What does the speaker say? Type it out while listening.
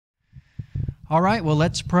All right, well,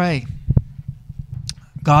 let's pray.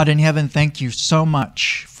 God in heaven, thank you so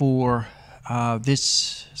much for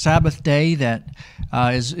this Sabbath day that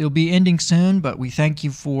it'll be ending soon, but we thank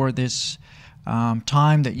you for this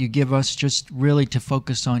time that you give us just really to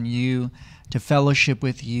focus on you, to fellowship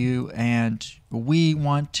with you, and we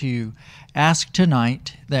want to ask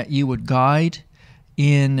tonight that you would guide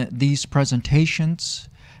in these presentations,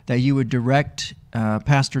 that you would direct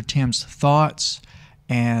Pastor Tim's thoughts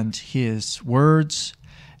and his words,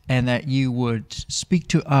 and that you would speak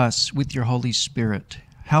to us with your Holy Spirit.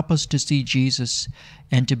 Help us to see Jesus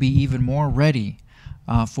and to be even more ready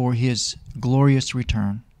for his glorious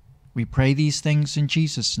return. We pray these things in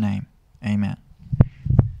Jesus' name. Amen.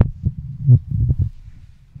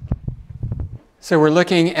 So we're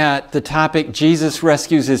looking at the topic, Jesus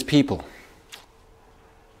rescues his people.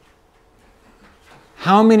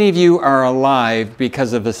 How many of you are alive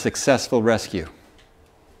because of a successful rescue?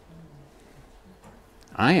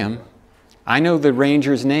 I am. I know the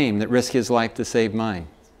ranger's name that risked his life to save mine.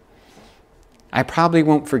 I probably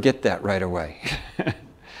won't forget that right away.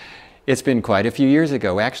 It's been quite a few years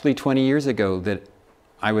ago, actually 20 years ago, that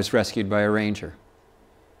I was rescued by a ranger.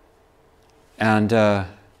 And I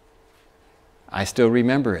still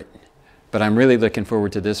remember it. But I'm really looking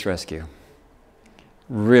forward to this rescue.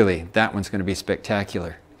 Really, that one's going to be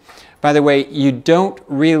spectacular. By the way, you don't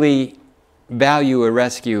really value a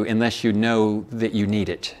rescue unless you know that you need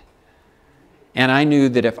it. And I knew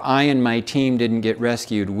that if I and my team didn't get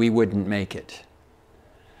rescued, we wouldn't make it.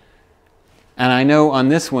 And I know on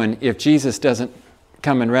this one, if Jesus doesn't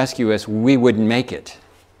come and rescue us, we wouldn't make it.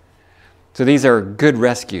 So these are good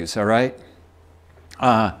rescues, all right?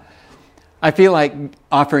 I feel like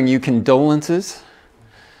offering you condolences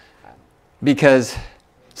because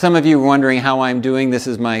some of you are wondering how I'm doing. This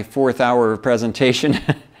is my 4th hour of presentation.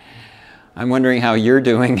 I'm wondering how you're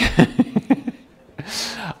doing.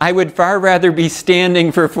 I would far rather be standing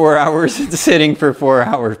for 4 hours than sitting for 4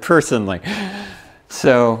 hours, personally.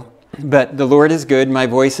 So, but the Lord is good. My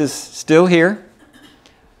voice is still here.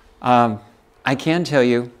 I can tell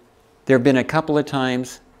you, there have been a couple of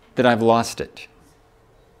times that I've lost it,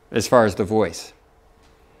 as far as the voice.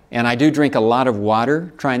 And I do drink a lot of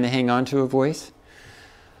water trying to hang on to a voice.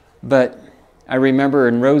 But I remember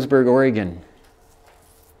in Roosenberg, Oregon,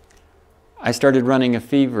 I started running a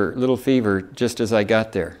little fever just as I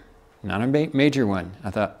got there. Not a major one. I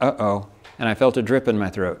thought, uh-oh. And I felt a drip in my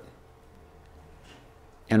throat.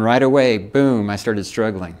 And right away, boom, I started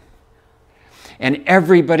struggling. And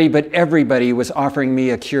everybody but everybody was offering me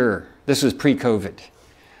a cure. This was pre-COVID.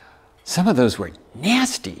 Some of those were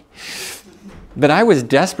nasty. But I was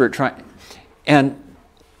desperate trying. And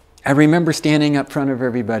I remember standing up front of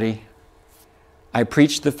everybody. I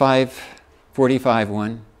preached the 5:45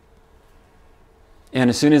 one. And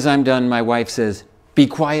as soon as I'm done, my wife says, "Be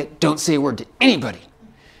quiet, don't say a word to anybody."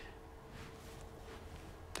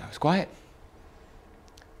 I was quiet.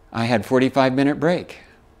 I had a 45-minute break.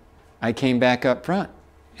 I came back up front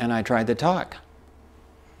and I tried to talk.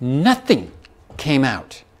 Nothing came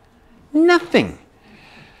out. Nothing.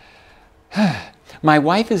 My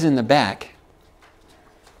wife is in the back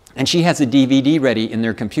and she has a DVD ready in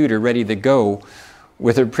their computer, ready to go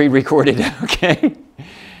with her pre-recorded, okay?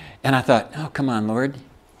 And I thought, oh, come on, Lord.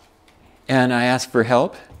 And I asked for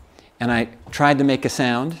help, and I tried to make a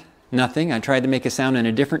sound. Nothing. I tried to make a sound in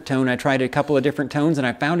a different tone. I tried a couple of different tones, and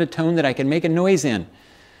I found a tone that I could make a noise in.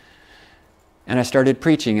 And I started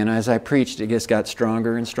preaching, and as I preached, it just got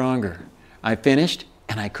stronger and stronger. I finished,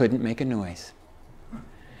 and I couldn't make a noise.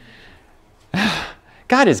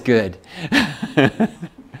 God is good.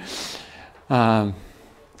 So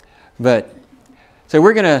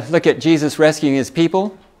we're going to look at Jesus rescuing his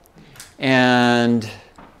people. And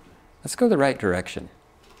let's go the right direction.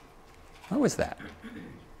 What was that?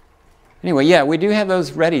 Anyway, yeah, we do have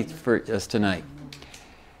those ready for us tonight.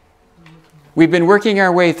 We've been working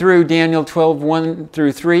our way through Daniel 12:1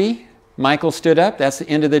 through 3. Michael stood up. That's the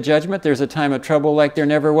end of the judgment. There's a time of trouble like there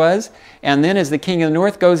never was. And then as the king of the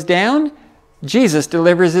north goes down, Jesus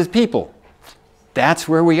delivers his people. That's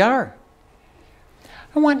where we are.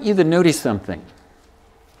 I want you to notice something.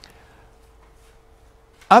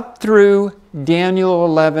 Up through Daniel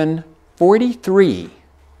 11:43,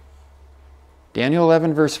 Daniel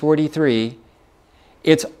 11 verse 43,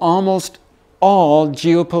 it's almost all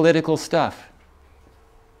geopolitical stuff.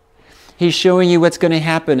 He's showing you what's going to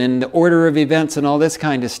happen and the order of events and all this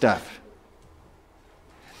kind of stuff.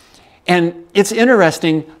 And it's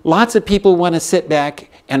interesting, lots of people want to sit back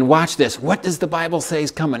and watch this. What does the Bible say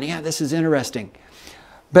is coming? Yeah, this is interesting.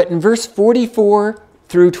 But in verse 44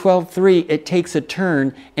 through 12:3, it takes a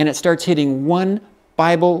turn and it starts hitting one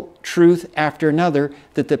Bible truth after another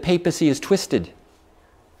that the papacy is twisted.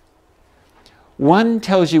 One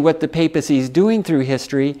tells you what the papacy is doing through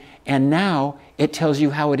history, and now it tells you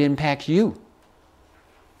how it impacts you.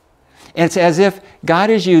 It's as if God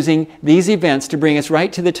is using these events to bring us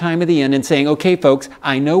right to the time of the end and saying, okay, folks,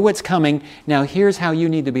 I know what's coming. Now here's how you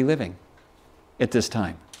need to be living at this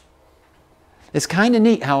time. It's kind of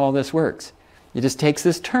neat how all this works. It just takes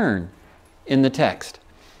this turn in the text.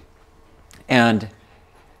 And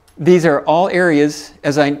these are all areas,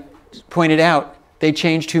 as I pointed out, they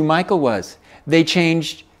changed who Michael was. They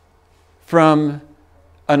changed from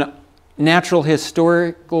a natural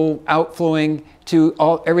historical outflowing to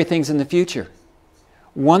everything's in the future.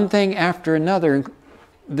 One thing after another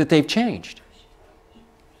that they've changed.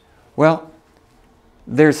 Well,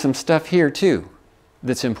 there's some stuff here too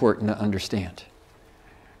that's important to understand.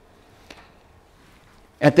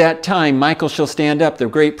 At that time, Michael shall stand up, the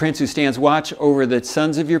great prince who stands watch over the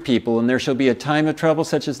sons of your people, and there shall be a time of trouble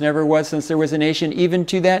such as never was since there was a nation, even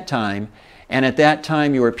to that time. And at that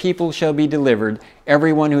time your people shall be delivered,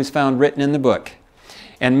 everyone who is found written in the book.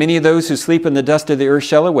 And many of those who sleep in the dust of the earth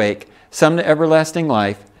shall awake, some to everlasting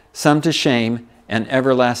life, some to shame and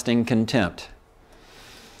everlasting contempt.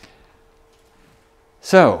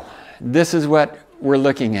 So, this is what we're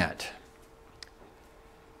looking at.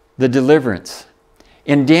 The deliverance.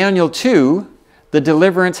 In Daniel 2, the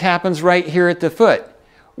deliverance happens right here at the foot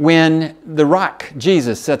when the rock,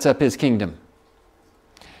 Jesus, sets up his kingdom.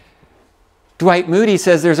 Dwight Moody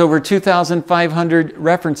says there's over 2,500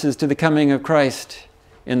 references to the coming of Christ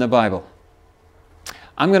in the Bible.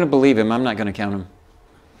 I'm going to believe him. I'm not going to count them.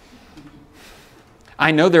 I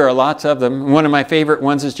know there are lots of them. One of my favorite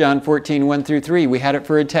ones is John 14, 1 through 3. We had it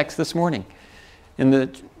for a text this morning in the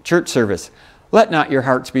church service. Let not your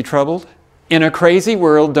hearts be troubled. In a crazy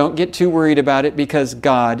world, don't get too worried about it because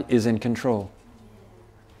God is in control.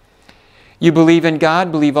 You believe in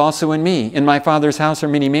God, believe also in me. In my Father's house are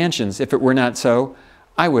many mansions. If it were not so,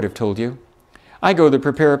 I would have told you. I go to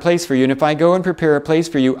prepare a place for you, and if I go and prepare a place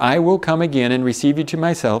for you, I will come again and receive you to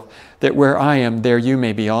myself, that where I am, there you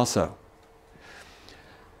may be also.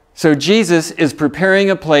 So Jesus is preparing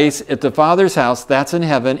a place at the Father's house, that's in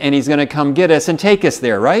heaven, and he's going to come get us and take us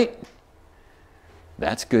there, right?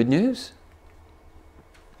 That's good news.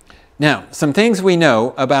 Now, some things we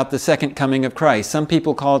know about the second coming of Christ. Some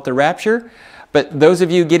people call it the rapture, but those of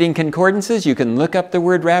you getting concordances, you can look up the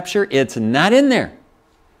word rapture. It's not in there.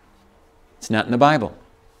 It's not in the Bible.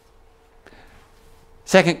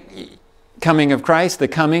 Second coming of Christ, the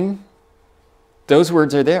coming, those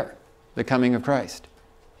words are there. The coming of Christ,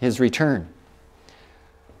 his return.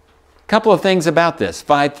 A couple of things about this,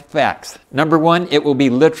 5 facts. Number 1, it will be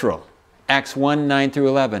literal. Acts 1, 9 through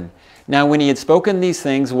 11. Now when he had spoken these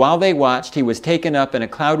things, while they watched, he was taken up, and a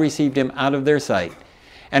cloud received him out of their sight.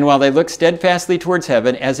 And while they looked steadfastly towards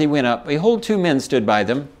heaven, as he went up, behold, 2 men stood by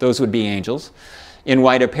them, those would be angels, in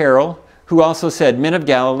white apparel, who also said, Men of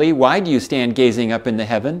Galilee, why do you stand gazing up into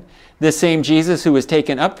heaven? This same Jesus who was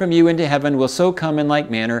taken up from you into heaven will so come in like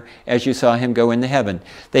manner as you saw him go into heaven.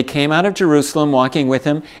 They came out of Jerusalem walking with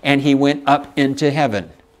him, and he went up into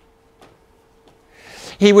heaven.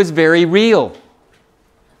 He was very real.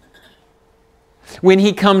 When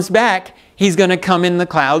he comes back, he's going to come in the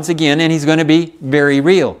clouds again, and he's going to be very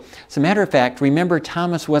real. As a matter of fact, remember,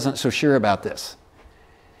 Thomas wasn't so sure about this.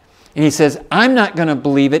 And he says, I'm not going to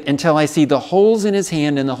believe it until I see the holes in his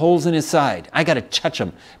hand and the holes in his side. I got to touch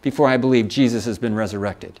them before I believe Jesus has been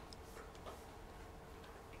resurrected.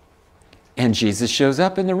 And Jesus shows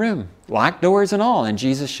up in the room, locked doors and all, and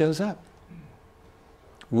Jesus shows up.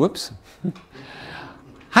 Whoops.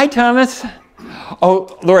 Hi, Thomas.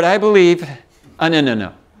 Oh, Lord, I believe. Oh,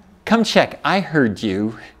 no. Come check. I heard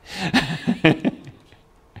you.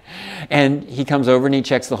 And he comes over and he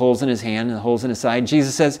checks the holes in his hand and the holes in his side.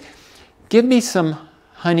 Jesus says, give me some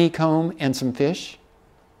honeycomb and some fish.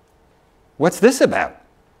 What's this about?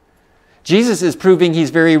 Jesus is proving he's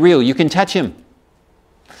very real. You can touch him.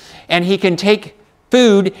 And he can take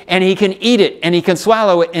food and he can eat it and he can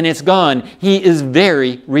swallow it and it's gone. He is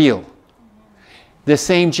very real. The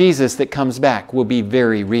same Jesus that comes back will be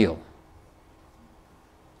very real.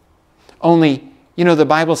 Only, you know, the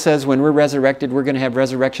Bible says when we're resurrected, we're going to have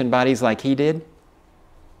resurrection bodies like he did.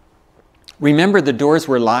 Remember the doors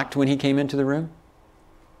were locked when he came into the room?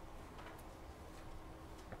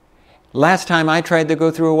 Last time I tried to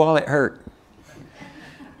go through a wall, it hurt.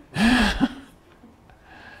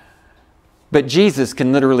 But Jesus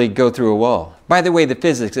can literally go through a wall. By the way, the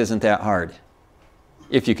physics isn't that hard,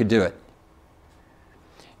 if you could do it.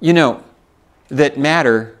 You know that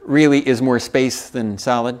matter really is more space than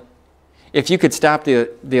solid. If you could stop the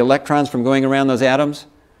electrons from going around those atoms,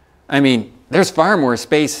 I mean, there's far more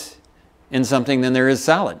space in something than there is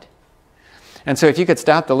solid. And so if you could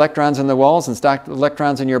stop the electrons in the walls and stop the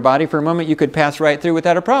electrons in your body for a moment, you could pass right through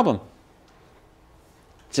without a problem.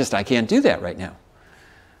 It's just I can't do that right now.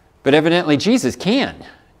 But evidently Jesus can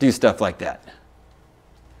do stuff like that.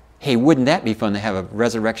 Hey, wouldn't that be fun to have a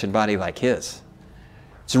resurrection body like his?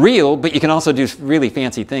 It's real, but you can also do really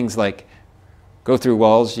fancy things like go through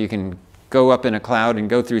walls. You can go up in a cloud and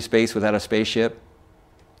go through space without a spaceship.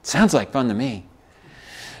 Sounds like fun to me.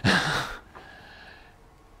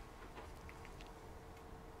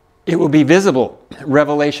 It will be visible,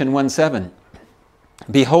 Revelation 1:7.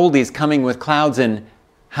 Behold, he's coming with clouds, and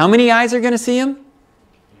how many eyes are going to see him?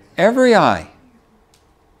 Every eye.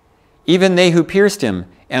 Even they who pierced him,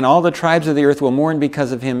 and all the tribes of the earth will mourn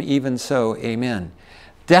because of him, even so, amen.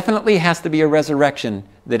 Definitely has to be a resurrection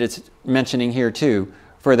that it's mentioning here too,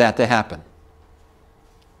 for that to happen.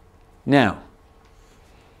 Now,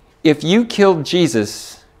 if you killed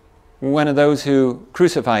Jesus, one of those who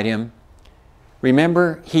crucified him,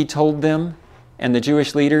 remember he told them and the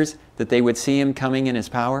Jewish leaders that they would see him coming in his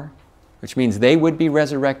power, which means they would be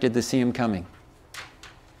resurrected to see him coming.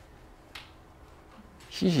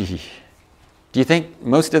 Do you think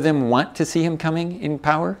most of them want to see him coming in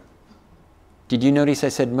power? Did you notice I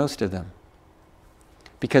said most of them?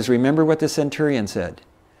 Because remember what the centurion said.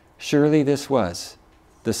 Surely this was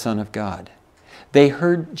the Son of God. They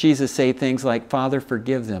heard Jesus say things like, Father,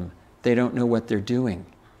 forgive them. They don't know what they're doing.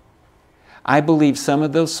 I believe some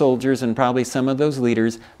of those soldiers and probably some of those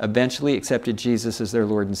leaders eventually accepted Jesus as their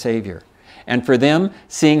Lord and Savior. And for them,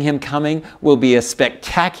 seeing him coming will be a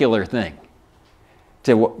spectacular thing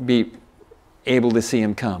to be able to see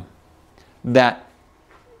him come. That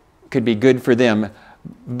could be good for them.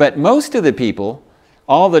 But most of the people,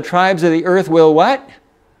 all the tribes of the earth will what?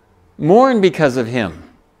 Mourn because of him.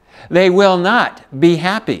 They will not be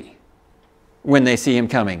happy when they see him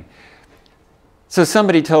coming. So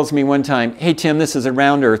somebody tells me one time, hey Tim, this is a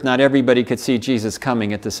round earth. Not everybody could see Jesus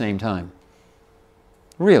coming at the same time.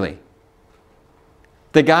 Really?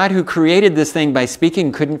 The God who created this thing by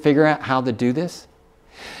speaking couldn't figure out how to do this?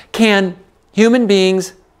 Can human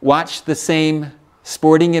beings watch the same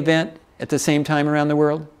sporting event at the same time around the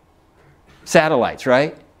world? Satellites,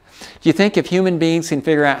 right? Do you think if human beings can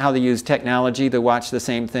figure out how to use technology to watch the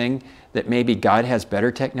same thing, that maybe God has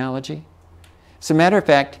better technology? As a matter of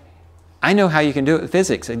fact, I know how you can do it with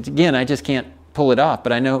physics. Again, I just can't pull it off,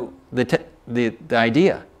 but I know the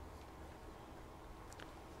idea.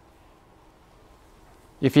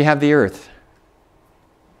 If you have the earth,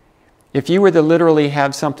 if you were to literally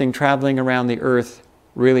have something traveling around the earth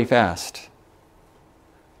really fast,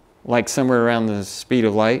 like somewhere around the speed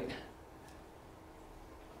of light,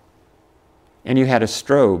 and you had a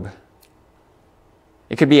strobe,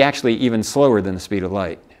 it could be actually even slower than the speed of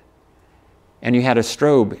light, and you had a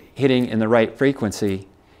strobe hitting in the right frequency,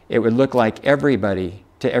 it would look like everybody,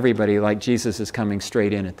 to everybody, like Jesus is coming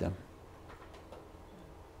straight in at them.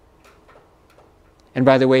 And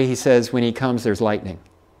by the way, he says when he comes, there's lightning.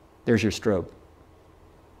 There's your strobe.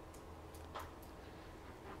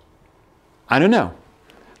 I don't know.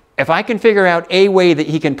 If I can figure out a way that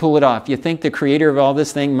he can pull it off, you think the creator of all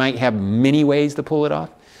this thing might have many ways to pull it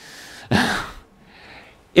off?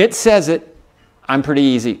 It says it. I'm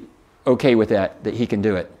pretty okay with that he can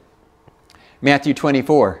do it. Matthew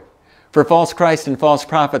 24. For false Christ and false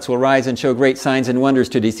prophets will rise and show great signs and wonders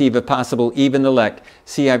to deceive, if possible, even the elect.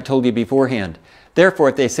 See, I've told you beforehand. Therefore,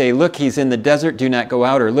 if they say, look, he's in the desert, do not go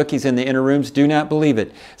out, or look, he's in the inner rooms, do not believe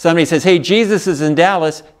it. Somebody says, hey, Jesus is in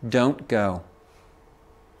Dallas, don't go.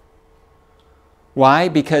 Why?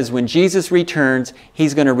 Because when Jesus returns,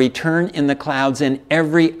 he's going to return in the clouds and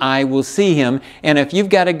every eye will see him. And if you've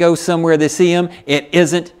got to go somewhere to see him, it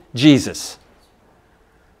isn't Jesus.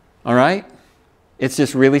 All right? It's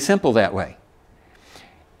just really simple that way.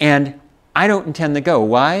 And I don't intend to go.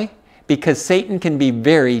 Why? Because Satan can be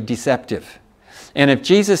very deceptive. And if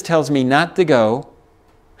Jesus tells me not to go,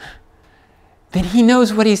 then he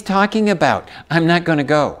knows what he's talking about. I'm not going to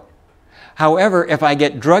go. However, if I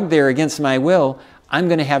get drugged there against my will, I'm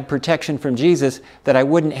going to have protection from Jesus that I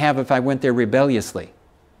wouldn't have if I went there rebelliously.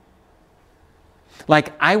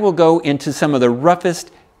 Like, I will go into some of the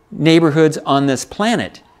roughest neighborhoods on this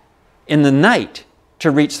planet in the night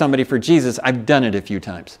to reach somebody for Jesus. I've done it a few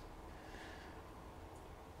times.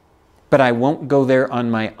 But I won't go there on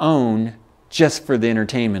my own just for the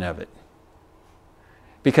entertainment of it.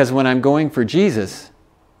 Because when I'm going for Jesus,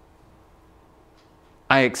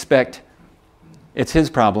 I expect it's his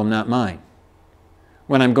problem, not mine.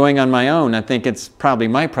 When I'm going on my own, I think it's probably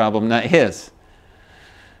my problem, not his.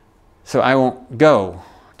 So I won't go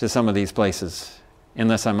to some of these places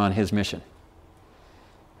unless I'm on his mission.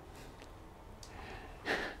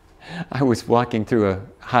 I was walking through a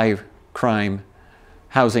high crime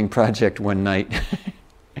housing project one night.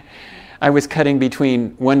 I was cutting between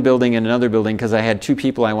one building and another building because I had 2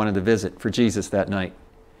 people I wanted to visit for Jesus that night.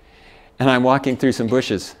 And I'm walking through some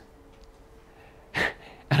bushes.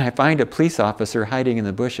 And I find a police officer hiding in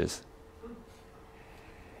the bushes.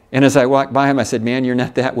 And as I walked by him, I said, "Man, you're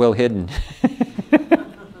not that well hidden."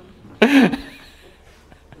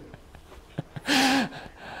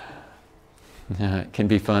 It can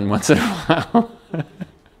be fun once in a while.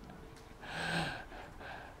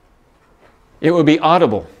 It will be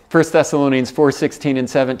audible. 1 Thessalonians 4:16 and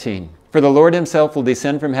 17. For the Lord himself will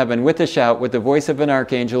descend from heaven with a shout, with the voice of an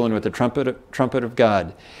archangel, and with the trumpet of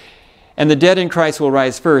God. And the dead in Christ will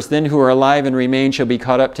rise first. Then who are alive and remain shall be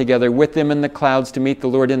caught up together with them in the clouds to meet the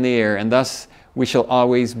Lord in the air. And thus we shall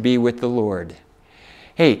always be with the Lord.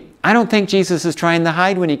 Hey, I don't think Jesus is trying to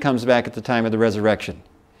hide when he comes back at the time of the resurrection.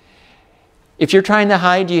 If you're trying to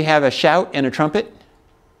hide, do you have a shout and a trumpet?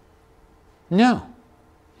 No.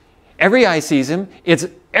 Every eye sees him.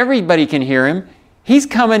 Everybody can hear him. He's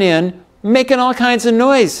coming in, making all kinds of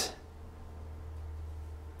noise.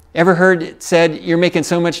 Ever heard it said, "You're making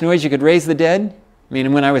so much noise you could raise the dead"? I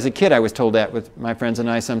mean, when I was a kid, I was told that with my friends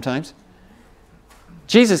and I sometimes.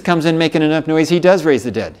 Jesus comes in making enough noise, he does raise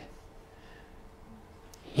the dead.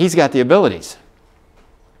 He's got the abilities.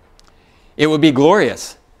 It will be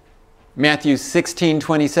glorious. Matthew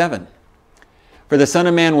 16:27. For the Son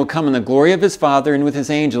of Man will come in the glory of his Father and with his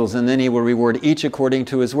angels, and then he will reward each according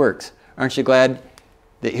to his works. Aren't you glad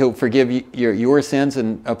that he'll forgive your sins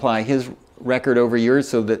and apply his record over yours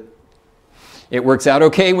so that it works out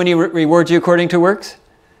okay when he rewards you according to works?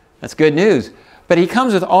 That's good news. But he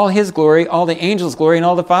comes with all his glory, all the angels' glory, and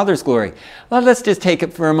all the Father's glory. Well, let's just take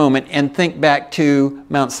it for a moment and think back to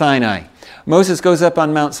Mount Sinai. Moses goes up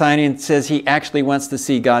on Mount Sinai and says he actually wants to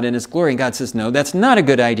see God in his glory. And God says, "No, that's not a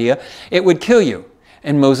good idea. It would kill you."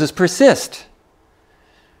 And Moses persists.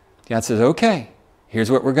 God says, "Okay, here's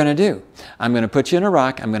what we're going to do. I'm going to put you in a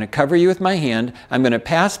rock. I'm going to cover you with my hand. I'm going to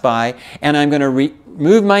pass by, and I'm going to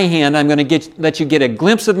remove my hand. I'm going to let you get a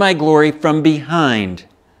glimpse of my glory from behind."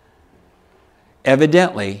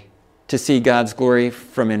 Evidently, to see God's glory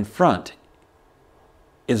from in front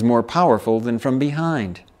is more powerful than from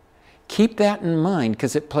behind. Keep that in mind,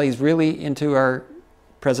 because it plays really into our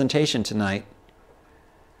presentation tonight.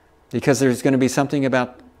 Because there's going to be something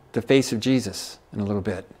about the face of Jesus in a little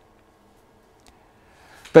bit.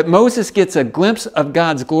 But Moses gets a glimpse of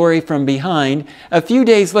God's glory from behind. A few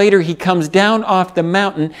days later, he comes down off the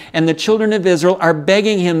mountain, and the children of Israel are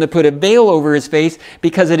begging him to put a veil over his face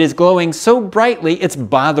because it is glowing so brightly it's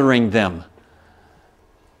bothering them.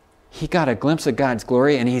 He got a glimpse of God's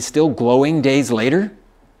glory, and he's still glowing days later?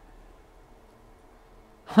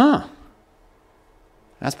 Huh.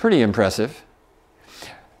 That's pretty impressive.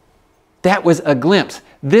 That was a glimpse.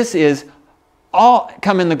 This is all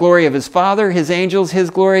come in the glory of his Father, his angels, his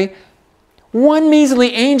glory. One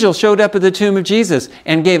measly angel showed up at the tomb of Jesus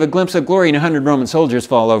and gave a glimpse of glory, and 100 Roman soldiers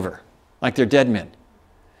fall over like they're dead men.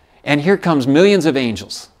 And here comes millions of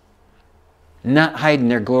angels, not hiding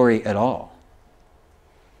their glory at all.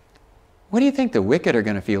 What do you think the wicked are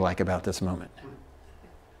going to feel like about this moment?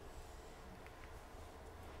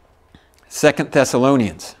 2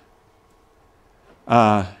 Thessalonians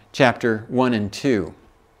chapter 1 and 2.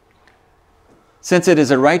 Since it is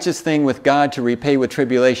a righteous thing with God to repay with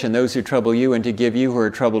tribulation those who trouble you, and to give you who are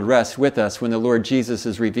troubled rest with us when the Lord Jesus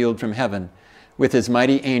is revealed from heaven with his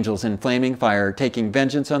mighty angels in flaming fire, taking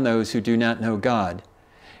vengeance on those who do not know God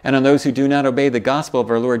and on those who do not obey the gospel of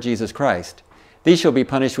our Lord Jesus Christ. These shall be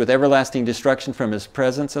punished with everlasting destruction from his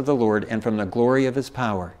presence of the Lord and from the glory of his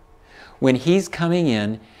power. When he's coming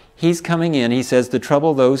in, he says, to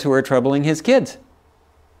trouble those who are troubling his kids.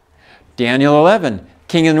 Daniel 11,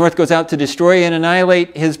 King of the North goes out to destroy and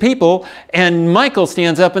annihilate his people, and Michael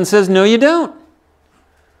stands up and says, "No, you don't."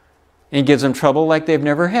 And he gives them trouble like they've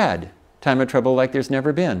never had, time of trouble like there's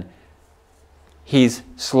never been. He's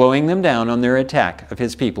slowing them down on their attack of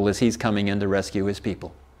his people as he's coming in to rescue his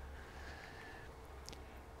people.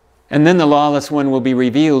 And then the lawless one will be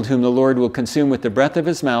revealed, whom the Lord will consume with the breath of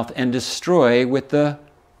his mouth and destroy with the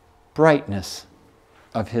brightness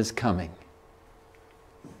of his coming.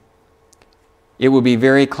 It will be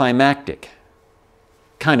very climactic,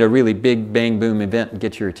 kind of really big bang boom event and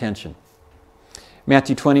get your attention.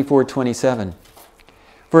 Matthew 24:27.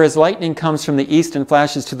 For as lightning comes from the east and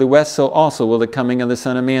flashes to the west, so also will the coming of the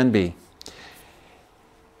Son of Man be.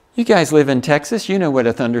 You guys live in Texas, you know what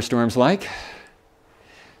a thunderstorm's like.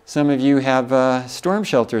 Some of you have storm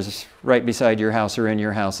shelters right beside your house or in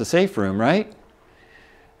your house, a safe room, right?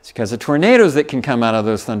 It's because of tornadoes that can come out of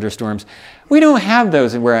those thunderstorms. We don't have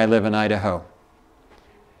those where I live in Idaho.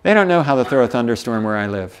 They don't know how to throw a thunderstorm where I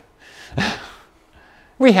live.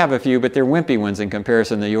 We have a few, but they're wimpy ones in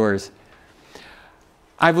comparison to yours.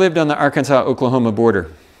 I've lived on the Arkansas-Oklahoma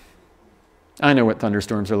border. I know what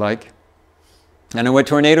thunderstorms are like. I know what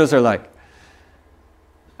tornadoes are like.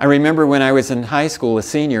 I remember when I was in high school, a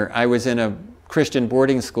senior, I was in a Christian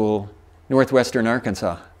boarding school, northwestern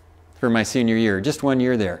Arkansas, for my senior year, just 1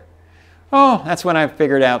 year there. Oh, that's when I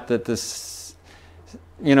figured out that this,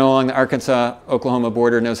 along the Arkansas-Oklahoma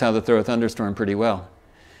border knows how to throw a thunderstorm pretty well.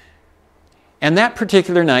 And that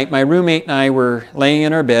particular night, my roommate and I were laying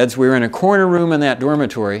in our beds. We were in a corner room in that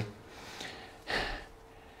dormitory.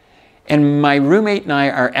 And my roommate and I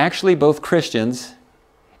are actually both Christians,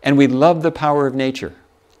 and we love the power of nature.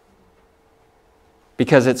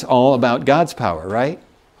 Because it's all about God's power, right?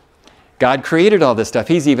 God created all this stuff.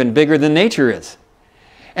 He's even bigger than nature is.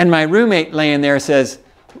 And my roommate laying there says,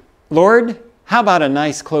 Lord, how about a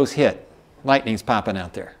nice close hit? Lightning's popping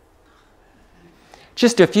out there.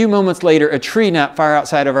 Just a few moments later, a tree not far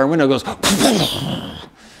outside of our window goes,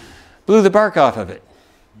 blew the bark off of it.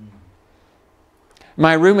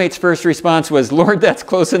 My roommate's first response was, Lord, that's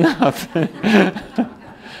close enough.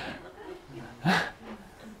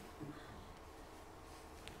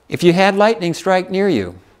 If you had lightning strike near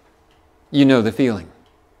you, you know the feeling.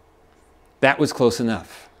 That was close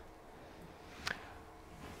enough.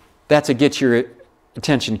 That's a get your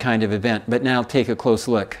attention kind of event. But now take a close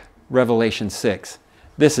look. Revelation 6.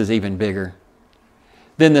 This is even bigger.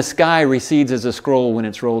 Then the sky recedes as a scroll when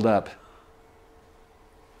it's rolled up.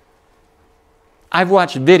 I've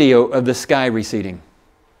watched video of the sky receding.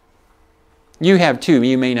 You have too.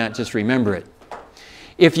 You may not just remember it.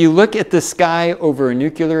 If you look at the sky over a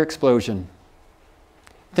nuclear explosion,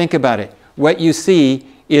 think about it. What you see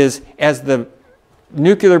is as the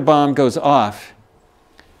nuclear bomb goes off,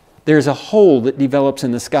 there's a hole that develops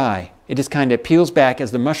in the sky. It just kind of peels back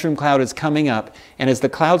as the mushroom cloud is coming up, and as the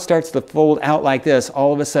cloud starts to fold out like this,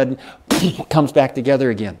 all of a sudden, it comes back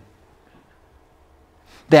together again.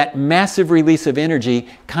 That massive release of energy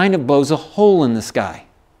kind of blows a hole in the sky.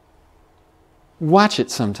 Watch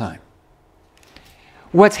it sometime.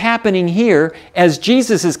 What's happening here, as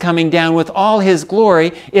Jesus is coming down with all His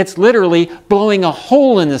glory, it's literally blowing a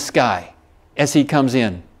hole in the sky as He comes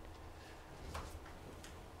in.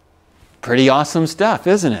 Pretty awesome stuff,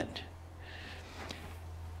 isn't it?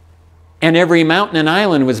 And every mountain and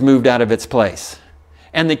island was moved out of its place.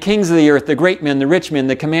 And the kings of the earth, the great men, the rich men,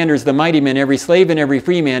 the commanders, the mighty men, every slave and every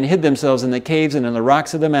free man hid themselves in the caves and in the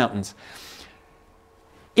rocks of the mountains.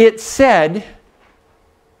 It said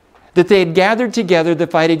that they had gathered together to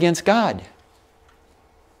fight against God.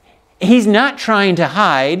 He's not trying to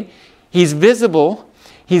hide. He's visible.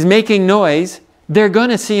 He's making noise. They're going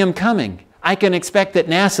to see Him coming. I can expect that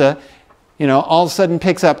NASA, all of a sudden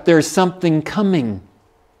picks up, there's something coming.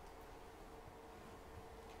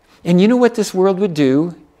 And you know what this world would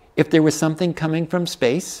do if there was something coming from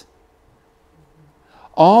space?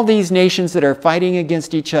 All these nations that are fighting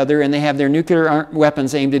against each other and they have their nuclear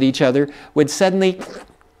weapons aimed at each other would suddenly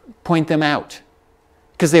point them out.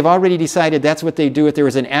 Because they've already decided that's what they'd do if there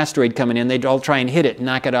was an asteroid coming in. They'd all try and hit it and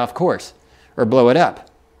knock it off course or blow it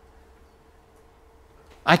up.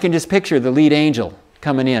 I can just picture the lead angel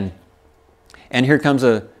coming in. And here comes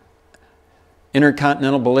a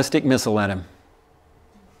intercontinental ballistic missile at him.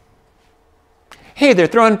 Hey, they're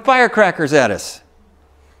throwing firecrackers at us.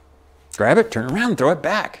 Grab it, turn around, throw it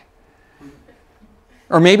back.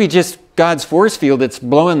 Or maybe just God's force field that's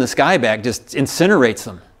blowing the sky back just incinerates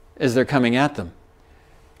them as they're coming at them.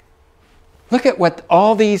 Look at what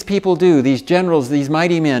all these people do, these generals, these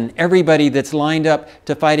mighty men, everybody that's lined up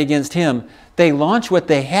to fight against Him. They launch what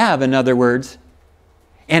they have, in other words,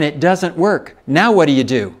 and it doesn't work. Now what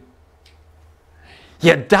do?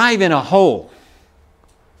 You dive in a hole.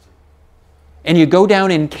 And you go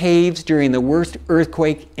down in caves during the worst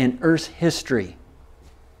earthquake in Earth's history.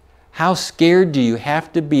 How scared do you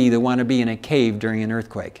have to want to be in a cave during an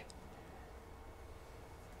earthquake?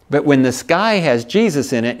 But when the sky has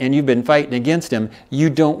Jesus in it and you've been fighting against Him,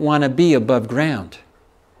 you don't want to be above ground.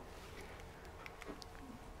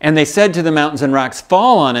 And they said to the mountains and rocks,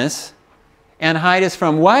 fall on us and hide us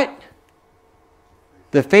from what?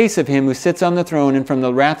 The face of Him who sits on the throne and from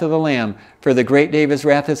the wrath of the Lamb. For the great day of His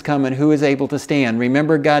wrath has come, and who is able to stand?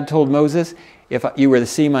 Remember, God told Moses, if you were to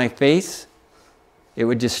see my face, it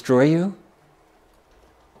would destroy you.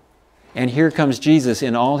 And here comes Jesus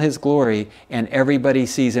in all His glory, and everybody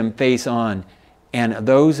sees Him face on. And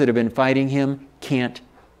those that have been fighting Him can't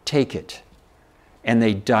take it. And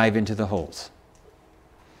they dive into the holes.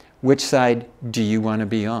 Which side do you want to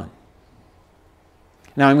be on?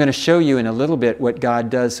 Now I'm going to show you in a little bit what God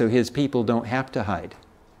does so His people don't have to hide.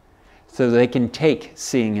 So they can take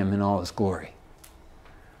seeing Him in all His glory.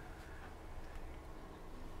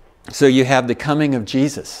 So you have the coming of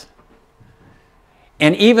Jesus.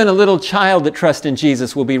 And even a little child that trusts in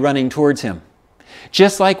Jesus will be running towards Him.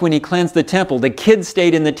 Just like when He cleansed the temple, the kids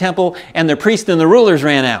stayed in the temple and the priests and the rulers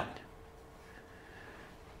ran out.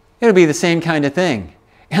 It'll be the same kind of thing.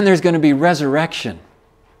 And there's going to be resurrection.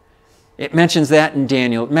 It mentions that in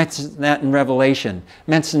Daniel, it mentions that in Revelation, it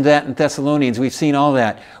mentions that in Thessalonians. We've seen all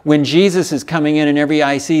that. When Jesus is coming in and every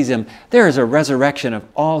eye sees Him, there is a resurrection of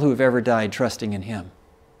all who have ever died trusting in Him.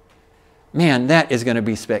 Man, that is going to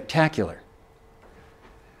be spectacular.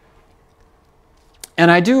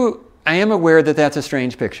 And I am aware that that's a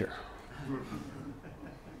strange picture.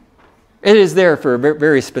 It is there for a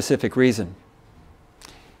very specific reason.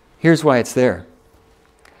 Here's why it's there.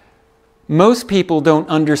 Most people don't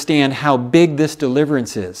understand how big this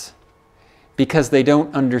deliverance is because they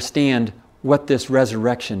don't understand what this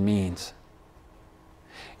resurrection means.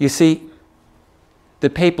 You see, the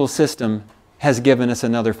papal system has given us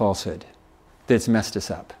another falsehood that's messed us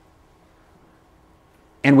up.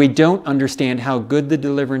 And we don't understand how good the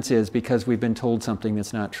deliverance is because we've been told something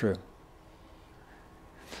that's not true.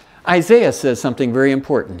 Isaiah says something very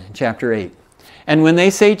important in chapter 8. And when they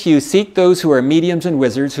say to you, seek those who are mediums and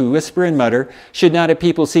wizards who whisper and mutter, should not a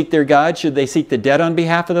people seek their God? Should they seek the dead on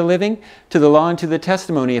behalf of the living? To the law and to the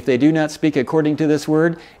testimony, if they do not speak according to this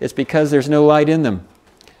word, it's because there's no light in them.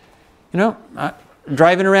 You know,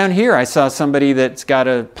 driving around here, I saw somebody that's got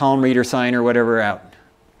a palm reader sign or whatever out.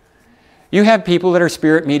 You have people that are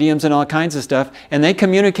spirit mediums and all kinds of stuff, and they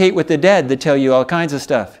communicate with the dead that tell you all kinds of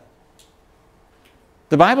stuff.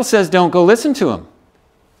 The Bible says don't go listen to them.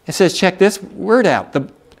 It says check this word out,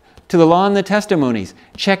 to the law and the testimonies.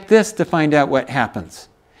 Check this to find out what happens.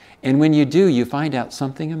 And when you do, you find out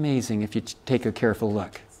something amazing if you take a careful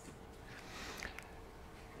look.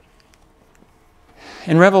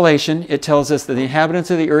 In Revelation, it tells us that the inhabitants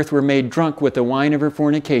of the earth were made drunk with the wine of her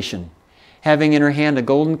fornication, having in her hand a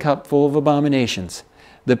golden cup full of abominations.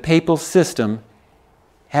 The papal system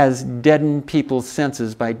has deadened people's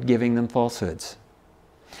senses by giving them falsehoods.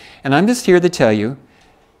 And I'm just here to tell you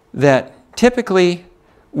that typically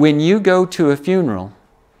when you go to a funeral,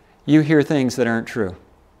 you hear things that aren't true.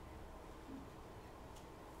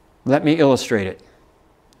 Let me illustrate it.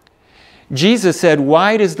 Jesus said,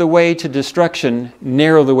 wide is the way to destruction,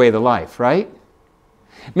 narrow the way to life, right?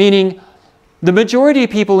 Meaning, the majority of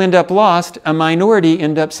people end up lost, a minority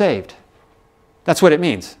end up saved. That's what it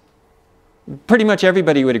means. Pretty much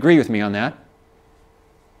everybody would agree with me on that.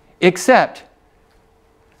 Except,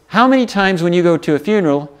 how many times when you go to a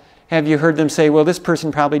funeral have you heard them say, well, this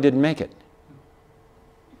person probably didn't make it?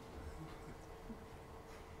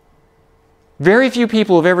 Very few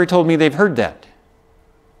people have ever told me they've heard that.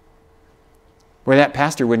 Where that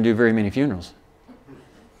pastor wouldn't do very many funerals.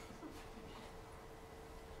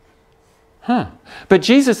 But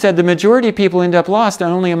Jesus said the majority of people end up lost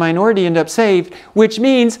and only a minority end up saved, which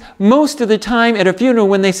means most of the time at a funeral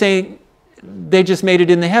when they say they just made it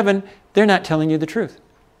into heaven, they're not telling you the truth.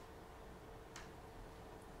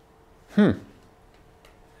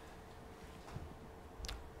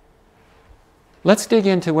 Let's dig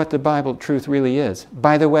into what the Bible truth really is.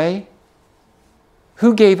 By the way,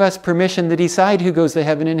 who gave us permission to decide who goes to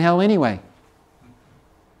heaven and hell anyway?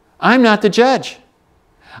 I'm not the judge.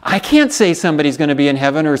 I can't say somebody's going to be in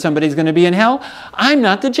heaven or somebody's going to be in hell. I'm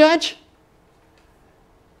not the judge.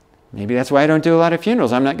 Maybe that's why I don't do a lot of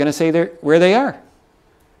funerals. I'm not going to say where they are.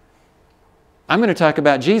 I'm going to talk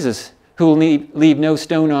about Jesus, who will leave no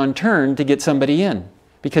stone unturned to get somebody in,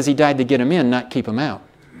 because He died to get them in, not keep them out.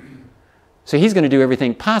 So He's going to do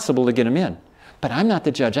everything possible to get them in. But I'm not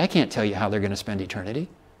the judge. I can't tell you how they're going to spend eternity.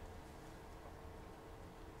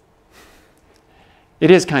 It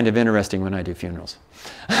is kind of interesting when I do funerals.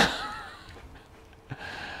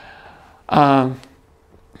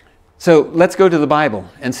 So let's go to the Bible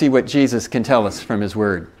and see what Jesus can tell us from His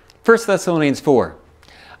Word. 1 Thessalonians 4.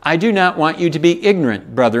 I do not want you to be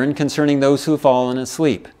ignorant, brethren, concerning those who have fallen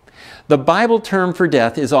asleep. The Bible term for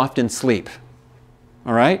death is often sleep.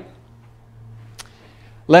 All right?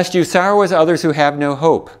 Lest you sorrow as others who have no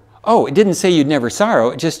hope. Oh, it didn't say you'd never sorrow,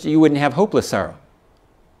 it just you wouldn't have hopeless sorrow.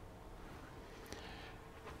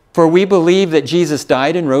 For we believe that Jesus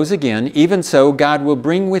died and rose again, even so God will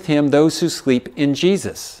bring with Him those who sleep in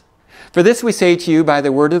Jesus. For this we say to you by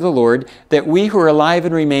the word of the Lord, that we who are alive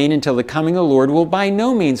and remain until the coming of the Lord will by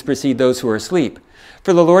no means precede those who are asleep.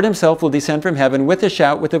 For the Lord himself will descend from heaven with a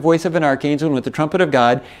shout, with the voice of an archangel, and with the trumpet of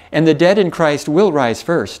God, and the dead in Christ will rise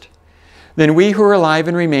first. Then we who are alive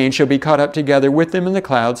and remain shall be caught up together with them in the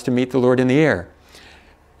clouds to meet the Lord in the air.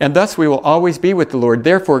 And thus we will always be with the Lord.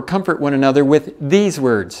 Therefore, comfort one another with these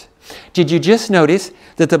words. Did you just notice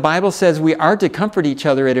that the Bible says we are to comfort each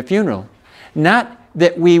other at a funeral? Not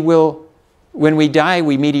that we will, when we die,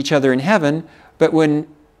 we meet each other in heaven, but when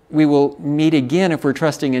we will meet again, if we're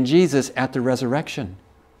trusting in Jesus, at the resurrection.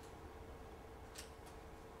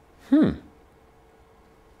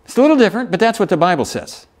 It's a little different, but that's what the Bible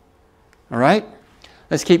says. All right?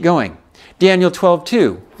 Let's keep going. Daniel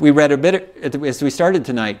 12:2. We read a bit as we started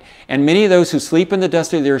tonight. And many of those who sleep in the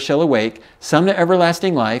dust of the earth shall awake, some to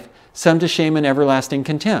everlasting life, some to shame and everlasting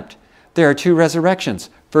contempt. There are two resurrections.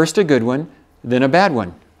 First a good one, then a bad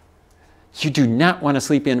one. You do not want to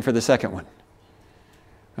sleep in for the second one.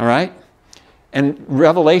 All right? And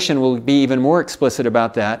Revelation will be even more explicit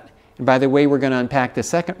about that. And by the way, we're going to unpack the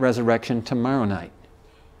second resurrection tomorrow night.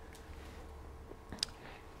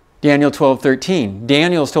 Daniel 12:13.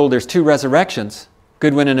 Daniel's told there's two resurrections,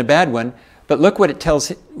 good one and a bad one. But look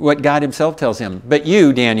what God himself tells him. But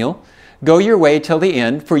you, Daniel, go your way till the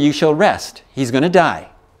end, for you shall rest. He's going to die.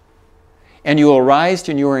 And you will rise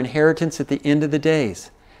to your inheritance at the end of the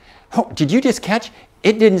days. Oh, did you just catch?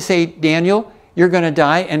 It didn't say, Daniel, you're going to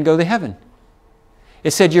die and go to heaven.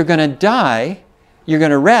 It said you're going to die, you're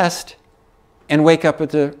going to rest, and wake up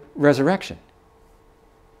at the resurrection.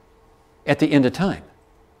 At the end of time.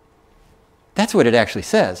 That's what it actually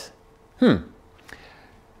says.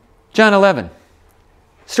 John 11.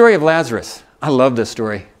 Story of Lazarus. I love this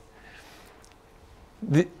story.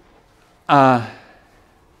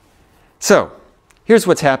 So, here's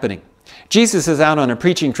what's happening. Jesus is out on a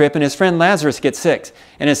preaching trip, and his friend Lazarus gets sick.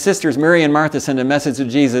 And his sisters Mary and Martha send a message to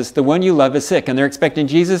Jesus, the one you love is sick. And they're expecting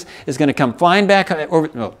Jesus is going to come flying back,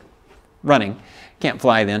 running. Can't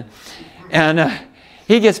fly then. And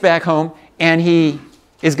he gets back home, and he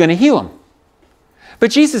is going to heal him. But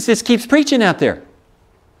Jesus just keeps preaching out there.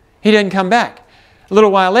 He didn't come back. A little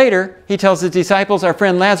while later, he tells his disciples, our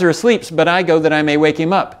friend Lazarus sleeps, but I go that I may wake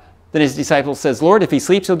him up. Then his disciple says, Lord, if he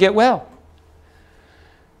sleeps, he'll get well.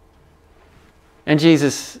 And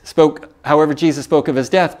Jesus spoke of his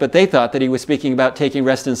death, but they thought that he was speaking about taking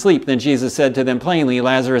rest and sleep. Then Jesus said to them plainly,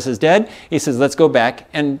 Lazarus is dead. He says, let's go back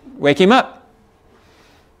and wake him up.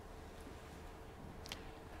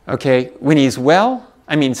 Okay, when he's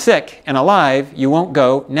sick and alive, you won't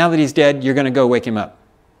go. Now that he's dead, you're going to go wake him up.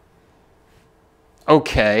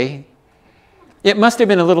 Okay. It must have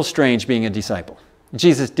been a little strange being a disciple.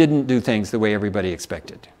 Jesus didn't do things the way everybody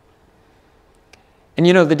expected. And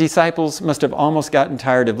you know, the disciples must have almost gotten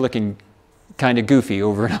tired of looking kind of goofy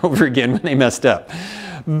over and over again when they messed up.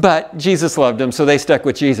 But Jesus loved them, so they stuck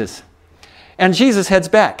with Jesus. And Jesus heads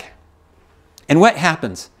back. And what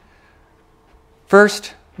happens?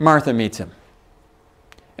 First, Martha meets him.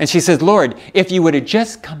 And she says, Lord, if you would have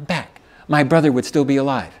just come back, my brother would still be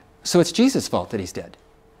alive. So it's Jesus' fault that he's dead.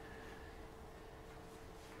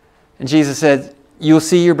 And Jesus said, you'll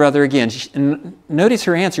see your brother again. And notice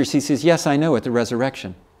her answer. She says, yes, I know, at the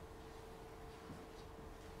resurrection.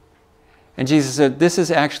 And Jesus said, this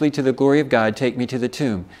is actually to the glory of God. Take me to the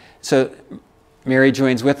tomb. So Mary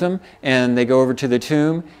joins with them, and they go over to the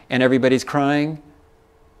tomb, and everybody's crying.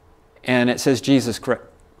 And it says Jesus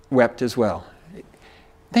wept as well.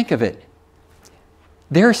 Think of it.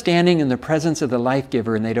 They're standing in the presence of the life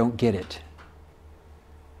giver, and they don't get it.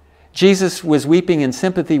 Jesus was weeping in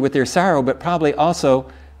sympathy with their sorrow, but probably also,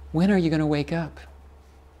 when are you going to wake up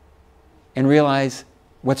and realize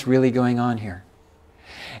what's really going on here?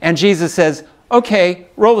 And Jesus says, okay,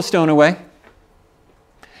 roll the stone away.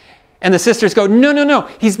 And the sisters go, no, no, no,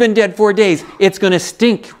 he's been dead 4 days. It's going to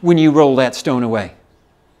stink when you roll that stone away.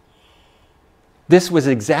 This was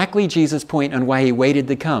exactly Jesus' point on why he waited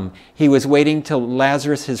to come. He was waiting till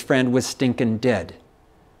Lazarus, his friend, was stinking dead.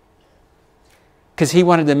 Because he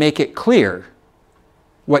wanted to make it clear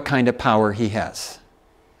what kind of power he has.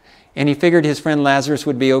 And he figured his friend Lazarus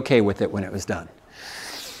would be okay with it when it was done.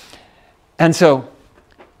 And so,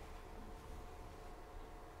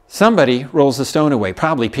 somebody rolls the stone away,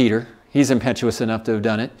 probably Peter. He's impetuous enough to have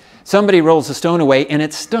done it. Somebody rolls the stone away, and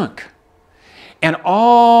it stunk. And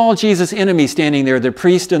all Jesus' enemies standing there, the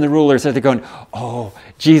priests and the rulers, they're going, oh,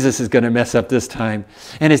 Jesus is going to mess up this time.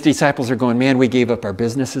 And his disciples are going, man, we gave up our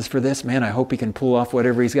businesses for this. Man, I hope he can pull off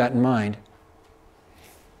whatever he's got in mind.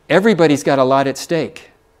 Everybody's got a lot at stake.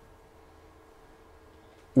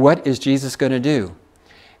 What is Jesus going to do?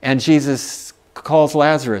 And Jesus calls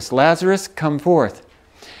Lazarus, Lazarus, come forth.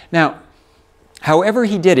 Now, however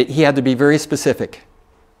he did it, he had to be very specific.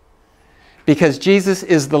 Because Jesus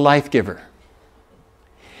is the life giver.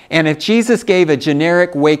 And if Jesus gave a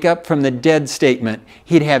generic wake up from the dead statement,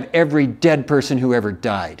 he'd have every dead person who ever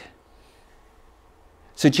died.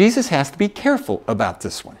 So Jesus has to be careful about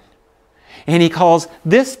this one. And he calls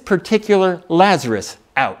this particular Lazarus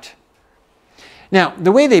out. Now,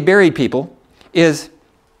 the way they buried people is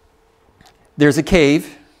there's a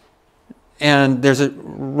cave, and there's a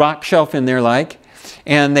rock shelf in there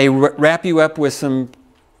and they wrap you up with some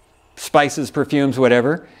spices, perfumes,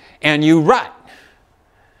 whatever, and you rot.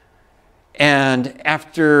 And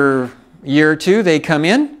after a year or two, they come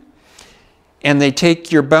in, and they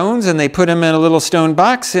take your bones, and they put them in a little stone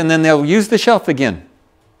box, and then they'll use the shelf again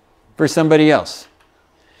for somebody else.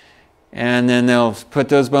 And then they'll put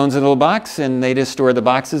those bones in a little box, and they just store the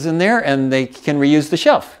boxes in there, and they can reuse the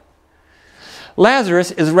shelf.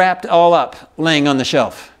 Lazarus is wrapped all up, laying on the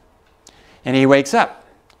shelf. And he wakes up.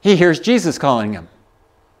 He hears Jesus calling him.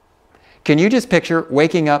 Can you just picture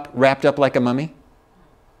waking up, wrapped up like a mummy?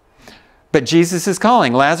 But Jesus is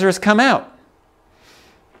calling, Lazarus, come out.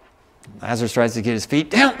 Lazarus tries to get his feet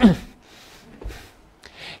down.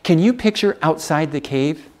 Can you picture outside the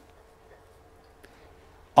cave?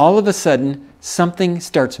 All of a sudden, something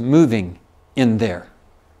starts moving in there.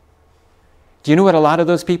 Do you know what a lot of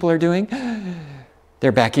those people are doing?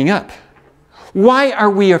 They're backing up. Why are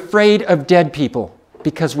we afraid of dead people?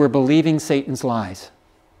 Because we're believing Satan's lies.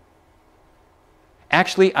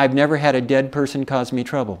 Actually, I've never had a dead person cause me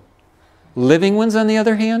trouble. Living ones, on the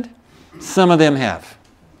other hand, some of them have.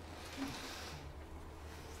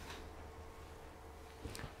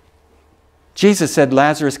 Jesus said,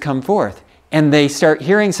 Lazarus, come forth. And they start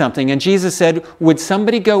hearing something. And Jesus said, would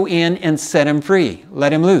somebody go in and set him free?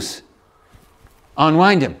 Let him loose.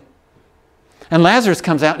 Unwind him. And Lazarus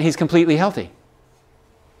comes out and he's completely healthy.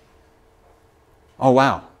 Oh,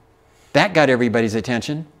 wow. That got everybody's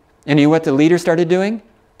attention. And you know what the leaders started doing?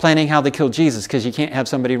 Planning how to kill Jesus, because you can't have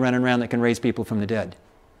somebody running around that can raise people from the dead.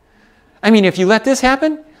 I mean, if you let this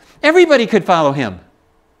happen, everybody could follow him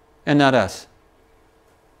and not us.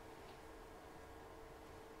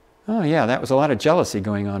 Oh yeah, that was a lot of jealousy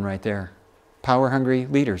going on right there. Power-hungry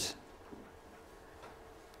leaders.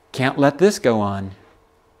 Can't let this go on.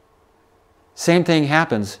 Same thing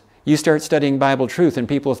happens. You start studying Bible truth and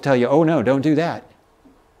people tell you, oh no, don't do that.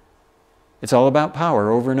 It's all about power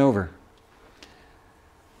over and over.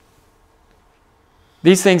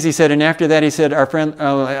 These things he said, and after that he said, our friend,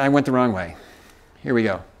 oh, I went the wrong way. Here we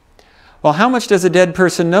go. Well, how much does a dead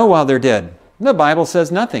person know while they're dead? The Bible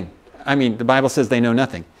says nothing. I mean, the Bible says they know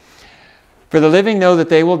nothing. For the living know that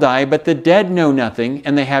they will die, but the dead know nothing,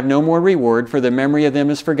 and they have no more reward, for the memory of them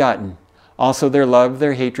is forgotten. Also their love,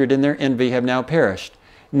 their hatred, and their envy have now perished.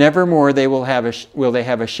 Nevermore will they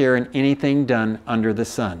have a share in anything done under the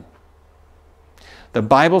sun. The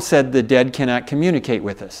Bible said the dead cannot communicate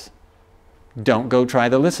with us. Don't go try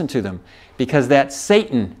to listen to them, because that's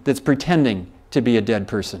Satan that's pretending to be a dead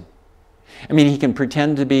person. I mean, he can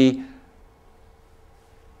pretend to be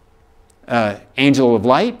an angel of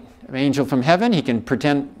light, an angel from heaven. He can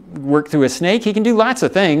pretend work through a snake. He can do lots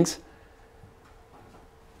of things.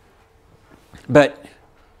 But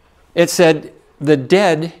it said the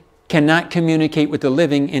dead cannot communicate with the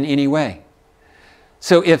living in any way.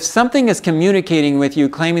 So if something is communicating with you,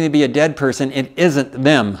 claiming to be a dead person, it isn't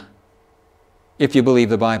them, if you believe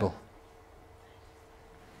the Bible.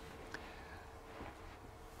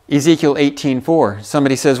 Ezekiel 18:4.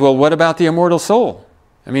 Somebody says, well, what about the immortal soul?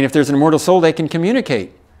 I mean, if there's an immortal soul, they can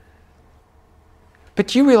communicate. But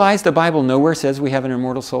do you realize the Bible nowhere says we have an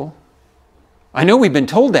immortal soul? I know we've been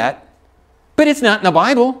told that, but it's not in the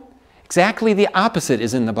Bible. Exactly the opposite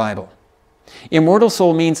is in the Bible. Immortal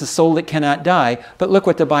soul means a soul that cannot die, but look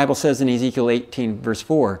what the Bible says in Ezekiel 18, verse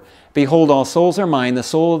 4. Behold, all souls are mine, the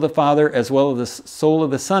soul of the Father as well as the soul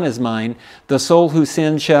of the Son is mine. The soul who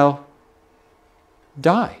sins shall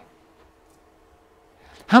die.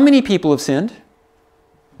 How many people have sinned?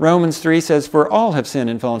 Romans 3 says, for all have sinned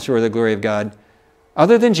and fallen short of the glory of God.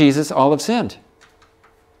 Other than Jesus, all have sinned.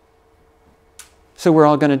 So we're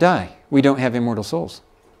all going to die. We don't have immortal souls.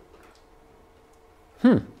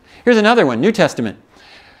 Here's another one, New Testament.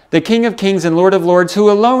 The King of Kings and Lord of Lords, who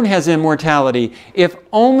alone has immortality. If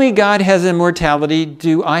only God has immortality,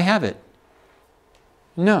 do I have it?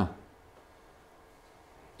 No.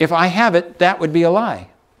 If I have it, that would be a lie.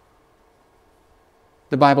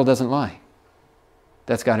 The Bible doesn't lie.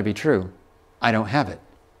 That's got to be true. I don't have it.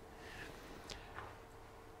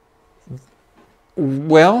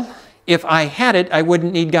 Well, if I had it, I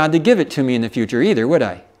wouldn't need God to give it to me in the future either, would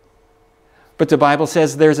I? But the Bible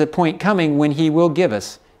says there's a point coming when He will give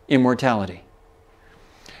us immortality.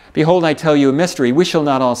 Behold, I tell you a mystery. We shall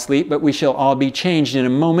not all sleep, but we shall all be changed in a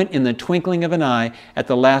moment, in the twinkling of an eye, at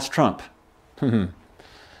the last trump.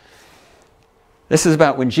 This is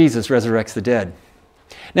about when Jesus resurrects the dead.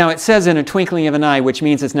 Now, it says in a twinkling of an eye, which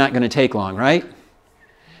means it's not going to take long, right?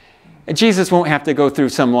 Jesus won't have to go through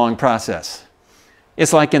some long process.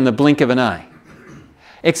 It's like in the blink of an eye.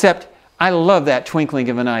 Except, I love that twinkling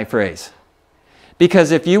of an eye phrase.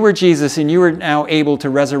 Because if you were Jesus and you were now able to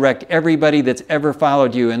resurrect everybody that's ever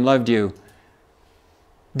followed you and loved you,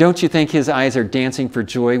 don't you think his eyes are dancing for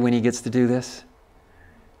joy when he gets to do this?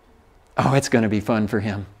 Oh, it's going to be fun for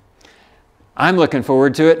him. I'm looking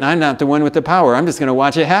forward to it, and I'm not the one with the power. I'm just going to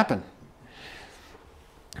watch it happen.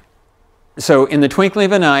 So, in the twinkling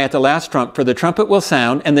of an eye at the last trump, for the trumpet will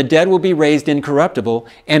sound, and the dead will be raised incorruptible,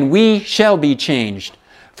 and we shall be changed.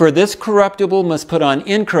 For this corruptible must put on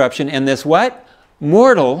incorruption, and this what?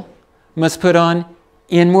 Mortal must put on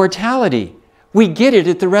immortality. We get it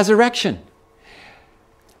at the resurrection.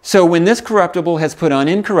 So when this corruptible has put on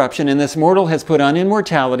incorruption and this mortal has put on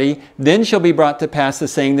immortality, then shall be brought to pass the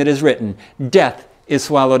saying that is written, death is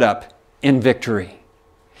swallowed up in victory.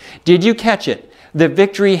 Did you catch it? The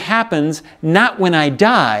victory happens not when I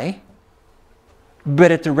die,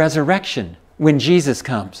 but at the resurrection, when Jesus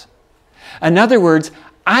comes. In other words,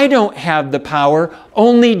 I don't have the power,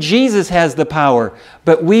 only Jesus has the power.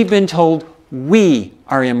 But we've been told we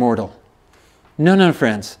are immortal. No,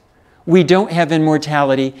 friends. We don't have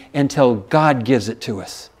immortality until God gives it to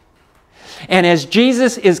us. And as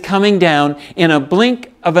Jesus is coming down in a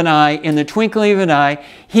blink of an eye, in the twinkling of an eye,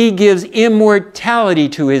 he gives immortality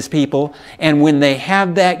to his people. And when they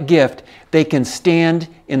have that gift, they can stand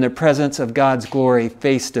in the presence of God's glory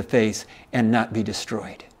face to face and not be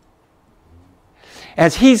destroyed.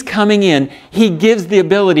 As he's coming in, he gives the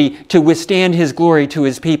ability to withstand his glory to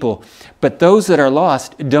his people. But those that are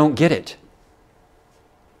lost don't get it.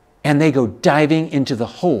 And they go diving into the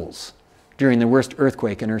holes during the worst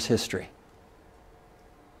earthquake in Earth's history.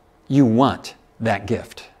 You want that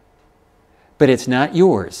gift. But it's not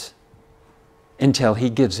yours until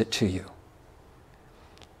he gives it to you.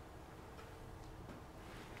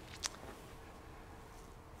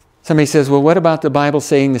 Somebody says, well, what about the Bible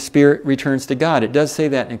saying the Spirit returns to God? It does say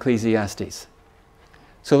that in Ecclesiastes.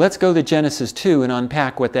 So let's go to Genesis 2 and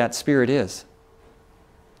unpack what that Spirit is.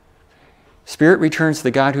 Spirit returns to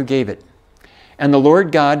the God who gave it. And the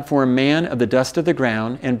Lord God formed man of the dust of the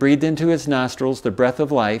ground and breathed into his nostrils the breath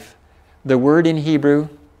of life. The word in Hebrew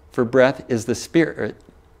for breath is the Spirit.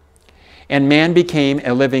 And man became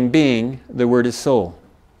a living being. The word is soul.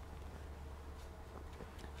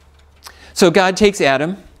 So God takes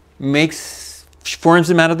Adam, forms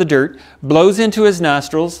him out of the dirt, blows into his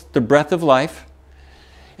nostrils the breath of life,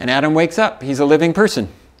 and Adam wakes up. He's a living person.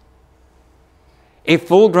 A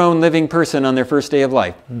full-grown living person on their first day of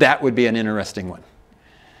life. That would be an interesting one.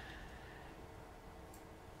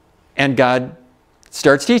 And God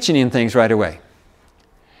starts teaching him things right away.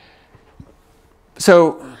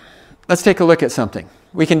 So let's take a look at something.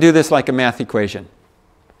 We can do this like a math equation.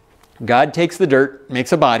 God takes the dirt,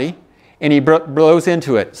 makes a body, and he blows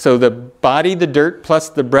into it. So the body, the dirt, plus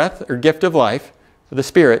the breath or gift of life, the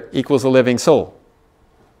Spirit, equals a living soul.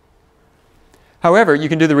 However, you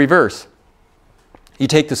can do the reverse. You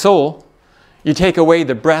take the soul, you take away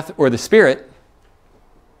the breath or the Spirit,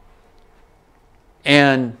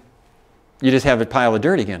 and you just have a pile of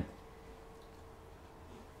dirt again.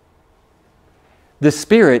 The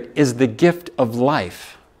Spirit is the gift of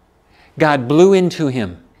life. God blew into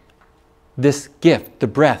him this gift, the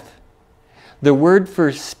breath. The word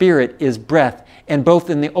for Spirit is breath, and both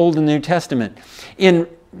in the Old and New Testament. In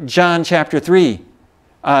John chapter 3,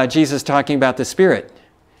 Jesus talking about the Spirit.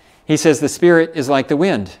 He says the Spirit is like the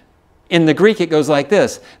wind. In the Greek, it goes like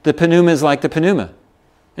this. The pneuma is like the pneuma.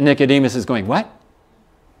 And Nicodemus is going, what?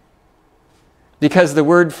 Because the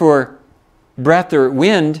word for breath or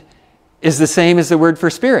wind is the same as the word for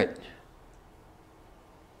spirit.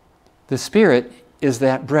 The Spirit is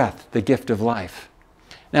that breath, the gift of life.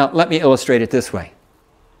 Now, let me illustrate it this way.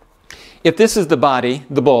 If this is the body,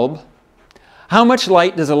 the bulb, how much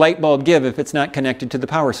light does a light bulb give if it's not connected to the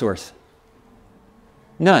power source?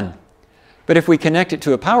 None. But if we connect it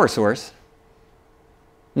to a power source,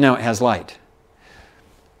 now it has light.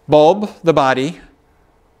 Bulb, the body,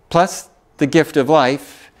 plus the gift of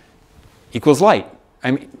life equals light.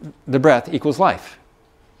 I mean, the breath equals life.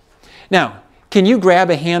 Now, can you grab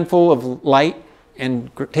a handful of light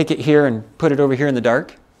and take it here and put it over here in the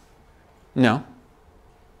dark? No.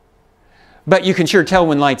 But you can sure tell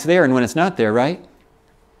when light's there and when it's not there, right?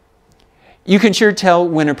 You can sure tell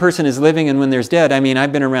when a person is living and when there's dead. I mean,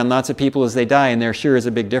 I've been around lots of people as they die, and there sure is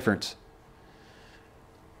a big difference.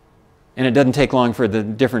 And it doesn't take long for the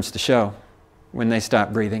difference to show when they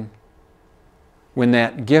stop breathing. When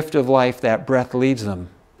that gift of life, that breath leaves them,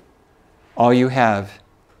 all you have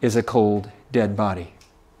is a cold, dead body.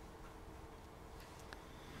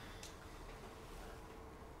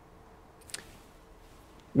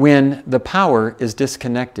 When the power is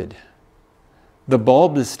disconnected, the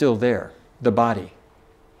bulb is still there, the body.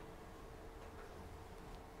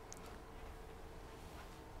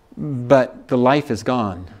 But the life is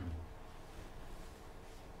gone.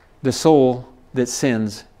 The soul that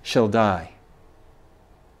sins shall die.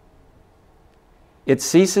 It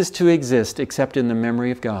ceases to exist except in the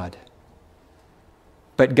memory of God.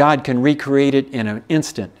 But God can recreate it in an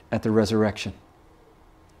instant at the resurrection.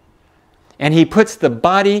 And He puts the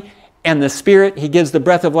body and the spirit, He gives the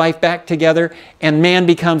breath of life back together, and man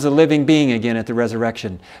becomes a living being again at the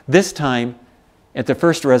resurrection. This time, at the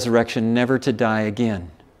first resurrection, never to die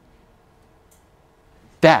again.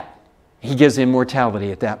 That, He gives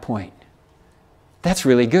immortality at that point. That's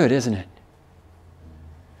really good, isn't it?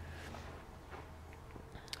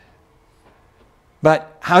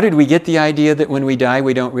 But how did we get the idea that when we die,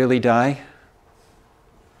 we don't really die?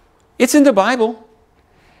 It's in the Bible.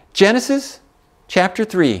 Genesis chapter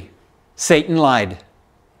 3. Satan lied.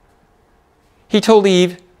 He told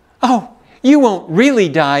Eve, "Oh, you won't really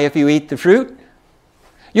die if you eat the fruit.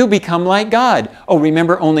 You'll become like God." Oh,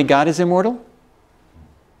 remember, only God is immortal?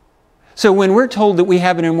 So when we're told that we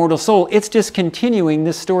have an immortal soul, it's just continuing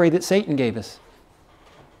this story that Satan gave us.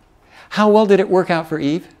 How well did it work out for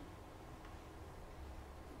Eve?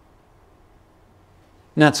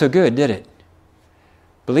 Not so good, did it?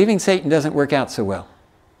 Believing Satan doesn't work out so well.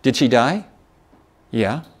 Did she die?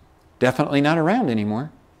 Yeah. Definitely not around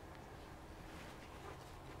anymore.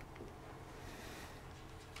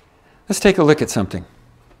 Let's take a look at something.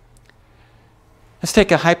 Let's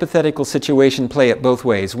take a hypothetical situation, play it both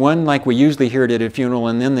ways. One like we usually hear it at a funeral,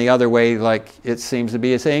 and then the other way like it seems to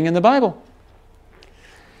be a saying in the Bible.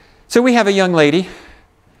 So we have a young lady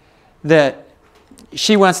that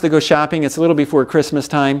she wants to go shopping. It's a little before Christmas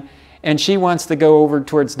time, and she wants to go over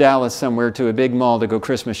towards Dallas somewhere to a big mall to go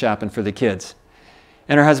Christmas shopping for the kids.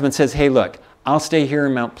 And her husband says, "Hey, look, I'll stay here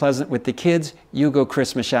in Mount Pleasant with the kids. You go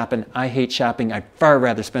Christmas shopping. I hate shopping. I'd far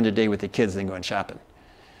rather spend a day with the kids than going shopping."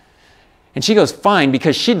 And she goes, fine,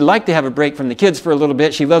 because she'd like to have a break from the kids for a little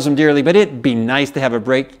bit. She loves them dearly, but it'd be nice to have a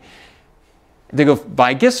break. They go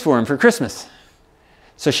buy gifts for him for Christmas.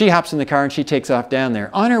 So she hops in the car and she takes off down there.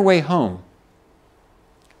 On her way home,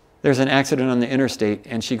 there's an accident on the interstate,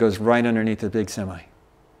 and she goes right underneath the big semi.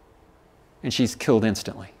 And she's killed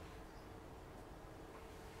instantly.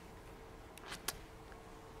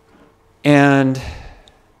 And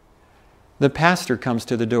the pastor comes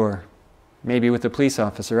to the door, maybe with a police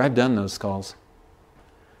officer. I've done those calls.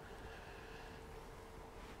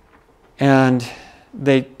 And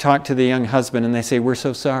they talk to the young husband and they say, "We're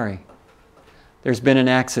so sorry. There's been an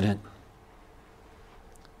accident."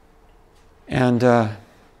 And the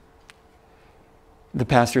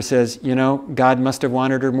pastor says, "You know, God must have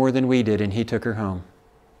wanted her more than we did, and He took her home."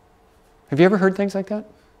 Have you ever heard things like that?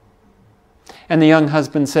 And the young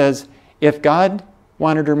husband says, "If God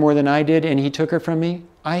wanted her more than I did and He took her from me,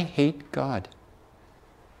 I hate God."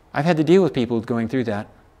 I've had to deal with people going through that.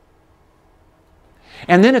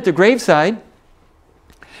 And then at the graveside,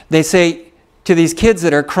 they say to these kids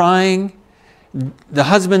that are crying, the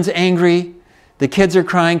husband's angry, the kids are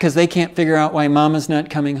crying because they can't figure out why mama's not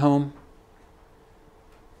coming home.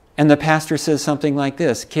 And the pastor says something like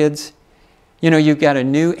this, "Kids, you know, you've got a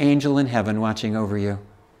new angel in heaven watching over you."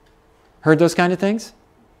 Heard those kind of things?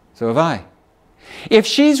 So have I. If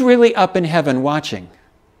she's really up in heaven watching,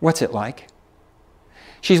 what's it like?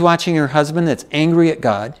 She's watching her husband that's angry at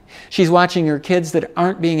God. She's watching her kids that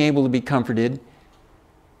aren't being able to be comforted.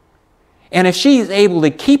 And if she's able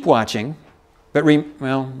to keep watching, but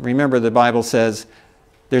remember the Bible says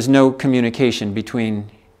there's no communication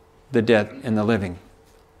between the dead and the living.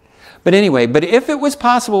 But anyway, but if it was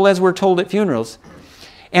possible, as we're told at funerals,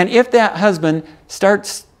 and if that husband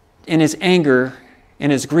starts in his anger, in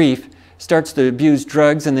his grief, starts to abuse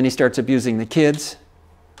drugs, and then he starts abusing the kids,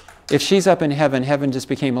 if she's up in heaven, heaven just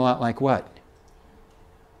became a lot like what?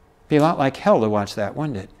 Be a lot like hell to watch that,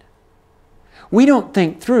 wouldn't it? We don't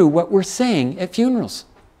think through what we're saying at funerals.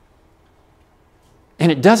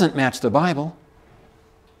 And it doesn't match the Bible.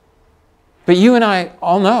 But you and I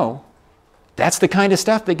all know that's the kind of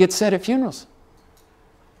stuff that gets said at funerals.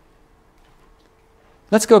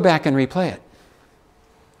 Let's go back and replay it.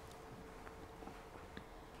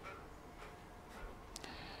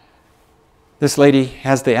 This lady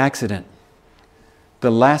has the accident.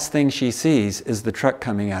 The last thing she sees is the truck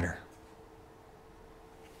coming at her.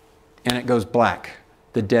 and it goes black.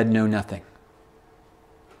 The dead know nothing.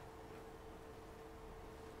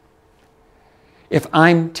 If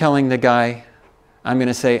I'm telling the guy, I'm going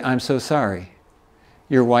to say, I'm so sorry.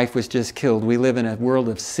 Your wife was just killed. We live in a world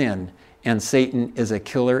of sin, and Satan is a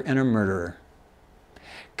killer and a murderer.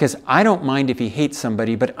 Because I don't mind if he hates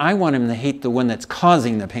somebody, but I want him to hate the one that's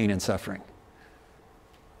causing the pain and suffering.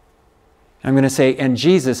 I'm going to say, and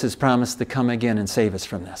Jesus has promised to come again and save us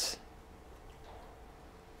from this.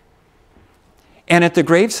 And at the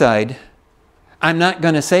graveside, I'm not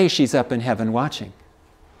going to say she's up in heaven watching.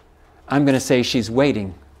 I'm going to say she's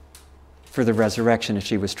waiting for the resurrection if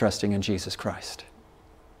she was trusting in Jesus Christ.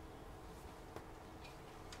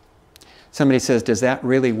 Somebody says, does that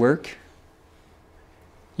really work?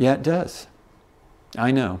 Yeah, it does.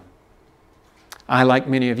 I know. I, like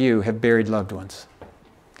many of you, have buried loved ones.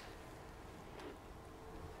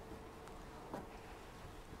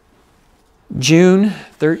 June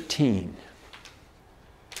 13.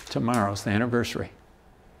 Tomorrow's the anniversary.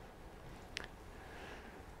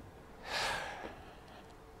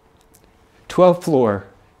 '12th floor,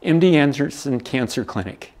 MD Anderson Cancer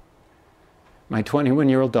Clinic. My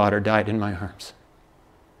 21-year-old daughter died in my arms.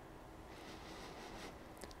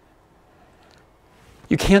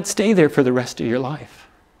 You can't stay there for the rest of your life.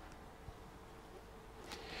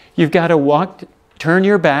 You've got to turn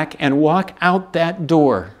your back and walk out that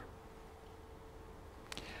door.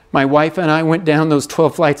 My wife and I went down those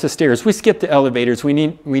 12 flights of stairs. We skipped the elevators. We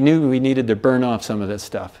knew we needed to burn off some of this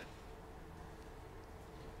stuff.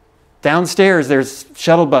 Downstairs, there's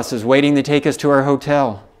shuttle buses waiting to take us to our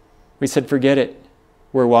hotel. We said, forget it.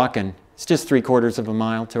 We're walking. It's just 3/4 of a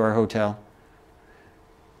mile to our hotel.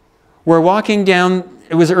 We're walking down,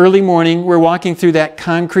 it was early morning, we're walking through that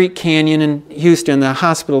concrete canyon in Houston, the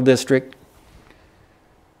hospital district.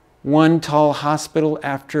 One tall hospital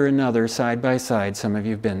after another, side by side. Some of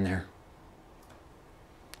you have been there.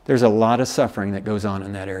 There's a lot of suffering that goes on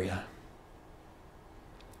in that area.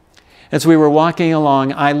 As we were walking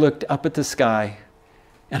along, I looked up at the sky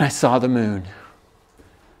and I saw the moon.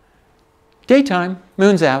 Daytime,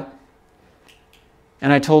 moon's out.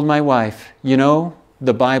 And I told my wife, you know,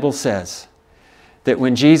 the Bible says that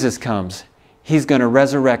when Jesus comes, he's going to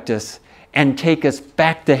resurrect us and take us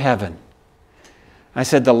back to heaven. I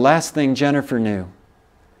said, the last thing Jennifer knew,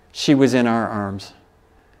 she was in our arms.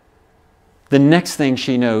 The next thing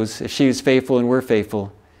she knows, if she is faithful and we're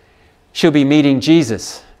faithful, she'll be meeting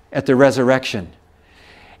Jesus at the resurrection.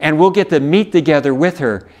 And we'll get to meet together with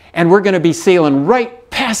her, and we're going to be sailing right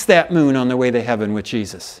past that moon on the way to heaven with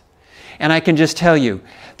Jesus. And I can just tell you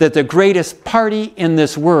that the greatest party in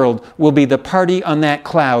this world will be the party on that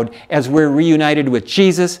cloud as we're reunited with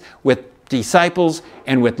Jesus, with disciples,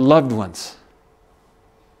 and with loved ones.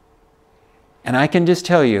 And I can just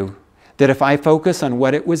tell you that if I focus on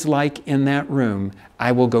what it was like in that room,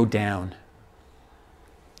 I will go down.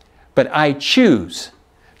 But I choose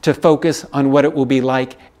to focus on what it will be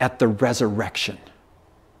like at the resurrection.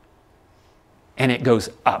 And it goes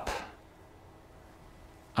up.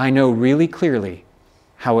 I know really clearly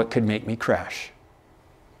how it could make me crash.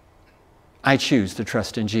 I choose to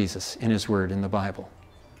trust in Jesus, in his word, in the Bible.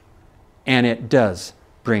 And it does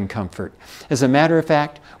bring comfort. As a matter of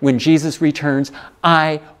fact, when Jesus returns,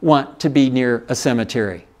 I want to be near a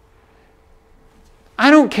cemetery. I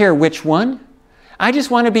don't care which one. I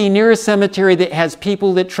just want to be near a cemetery that has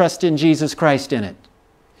people that trust in Jesus Christ in it.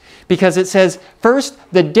 Because it says, first,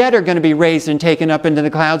 the dead are going to be raised and taken up into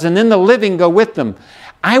the clouds, and then the living go with them.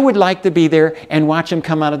 I would like to be there and watch them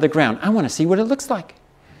come out of the ground. I want to see what it looks like.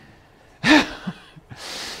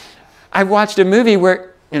 I've watched a movie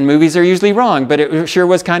where, and movies are usually wrong, but it sure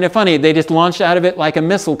was kind of funny. They just launched out of it like a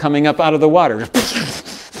missile coming up out of the water.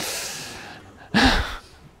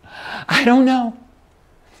 I don't know.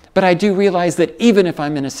 But I do realize that even if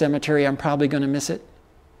I'm in a cemetery, I'm probably going to miss it.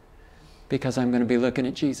 Because I'm going to be looking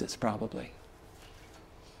at Jesus, probably.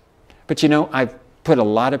 But you know, I've put a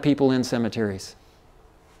lot of people in cemeteries.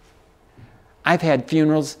 I've had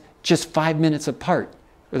funerals just 5 minutes apart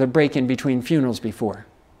with a break in between funerals before.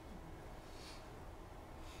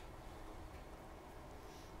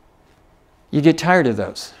 You get tired of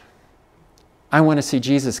those. I want to see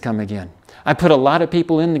Jesus come again. I put a lot of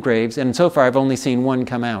people in the graves, and so far I've only seen one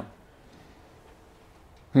come out.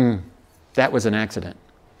 That was an accident.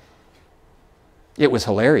 It was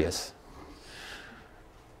hilarious.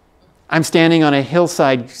 I'm standing on a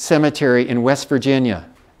hillside cemetery in West Virginia.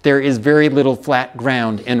 There is very little flat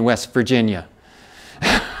ground in West Virginia.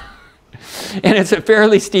 And it's a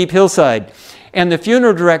fairly steep hillside. And the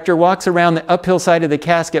funeral director walks around the uphill side of the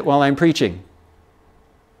casket while I'm preaching.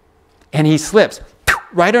 And he slips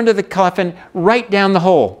right under the coffin, right down the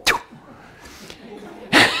hole.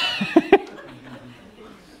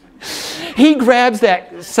 He grabs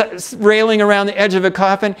that railing around the edge of a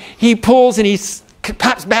coffin. He pulls and he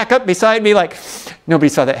pops back up beside me like, nobody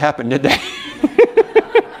saw that happen, did they?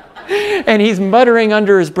 And he's muttering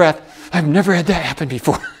under his breath, I've never had that happen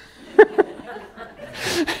before.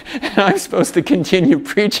 And I'm supposed to continue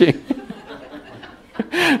preaching.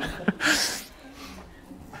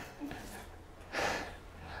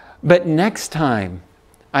 But next time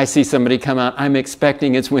I see somebody come out, I'm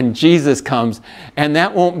expecting it's when Jesus comes, and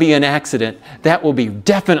that won't be an accident. That will be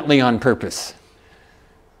definitely on purpose.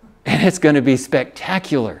 And it's going to be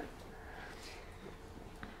spectacular.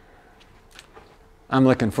 I'm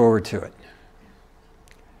looking forward to it.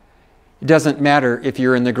 It doesn't matter if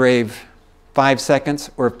you're in the grave 5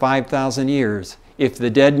 seconds or 5,000 years. If the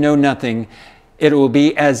dead know nothing, it will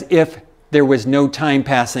be as if there was no time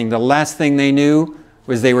passing. The last thing they knew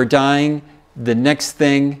was they were dying. The next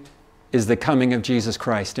thing is the coming of Jesus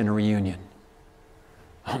Christ in a reunion.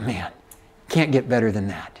 Oh man, can't get better than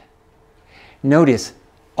that. Notice,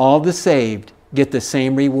 all the saved get the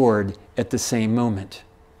same reward at the same moment.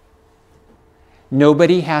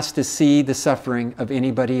 Nobody has to see the suffering of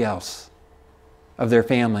anybody else, of their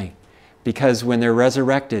family, because when they're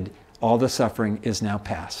resurrected, all the suffering is now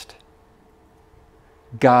past.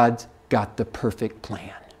 God's got the perfect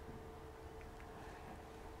plan.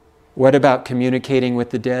 What about communicating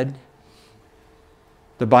with the dead?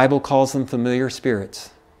 The Bible calls them familiar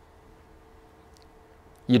spirits.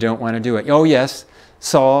 You don't want to do it. Oh yes,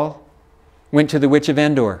 Saul went to the witch of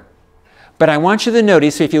Endor. But I want you to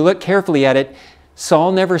notice, if you look carefully at it,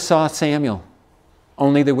 Saul never saw Samuel.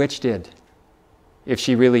 Only the witch did. If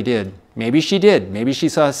she really did. Maybe she did. Maybe she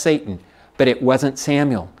saw Satan. But it wasn't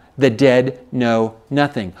Samuel. The dead know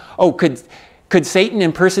nothing. Oh, could Satan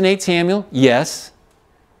impersonate Samuel? Yes.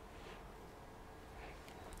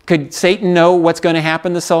 Could Satan know what's going to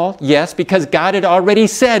happen to Saul? Yes, because God had already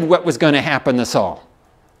said what was going to happen to Saul.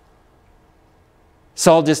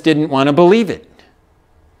 Saul just didn't want to believe it.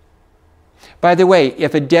 By the way,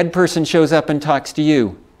 if a dead person shows up and talks to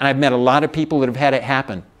you, and I've met a lot of people that have had it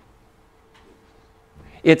happen,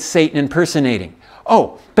 it's Satan impersonating.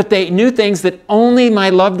 Oh, but they knew things that only my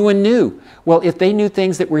loved one knew. Well, if they knew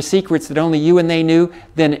things that were secrets that only you and they knew,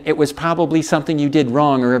 then it was probably something you did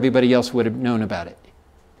wrong or everybody else would have known about it.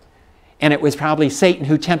 And it was probably Satan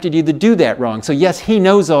who tempted you to do that wrong. So yes, he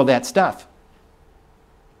knows all that stuff.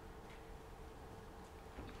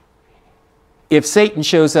 If Satan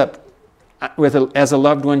shows up as a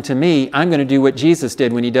loved one to me, I'm going to do what Jesus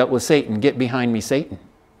did when he dealt with Satan. Get behind me, Satan.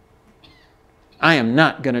 I am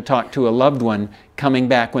not going to talk to a loved one coming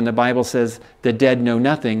back when the Bible says the dead know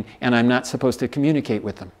nothing and I'm not supposed to communicate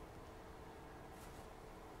with them.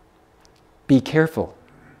 Be careful.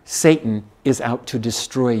 Satan is out to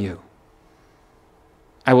destroy you.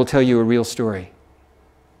 I will tell you a real story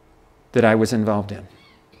that I was involved in.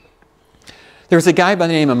 There was a guy by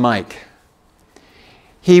the name of Mike.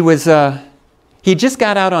 He just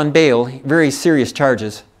got out on bail, very serious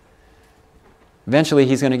charges. Eventually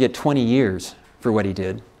he's going to get 20 years for what he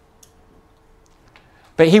did.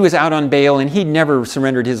 But he was out on bail and he'd never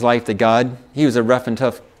surrendered his life to God. He was a rough and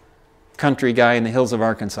tough country guy in the hills of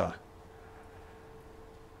Arkansas.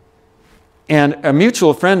 And a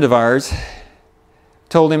mutual friend of ours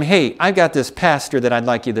told him, hey, I've got this pastor that I'd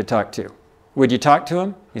like you to talk to. Would you talk to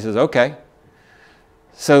him? He says, okay.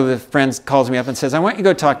 So the friend calls me up and says, I want you to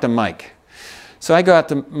go talk to Mike. So I go out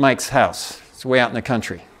to Mike's house. It's way out in the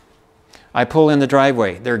country. I pull in the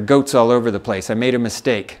driveway. There are goats all over the place. I made a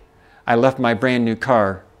mistake. I left my brand new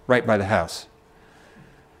car right by the house.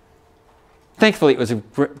 Thankfully, it was a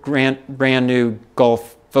brand new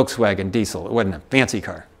Golf Volkswagen diesel. It wasn't a fancy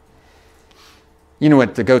car. You know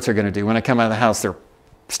what the goats are going to do. When I come out of the house, they're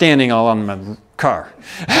standing all on my car.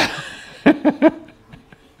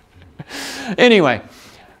 Anyway,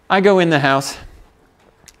 I go in the house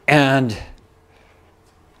and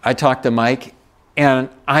I talk to Mike. And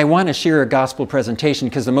I want to share a gospel presentation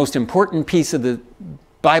because the most important piece of the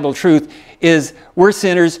Bible truth is we're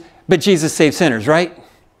sinners, but Jesus saves sinners, right?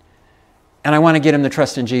 And I want to get him to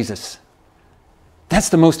trust in Jesus. That's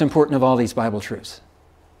the most important of all these Bible truths.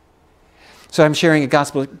 So I'm sharing a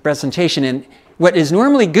gospel presentation, and what is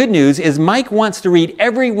normally good news is Mike wants to read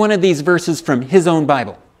every one of these verses from his own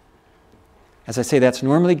Bible. As I say, that's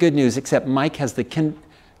normally good news, except Mike has the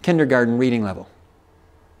kindergarten reading level.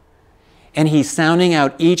 And he's sounding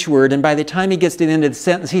out each word, and by the time he gets to the end of the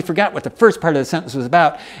sentence, he forgot what the first part of the sentence was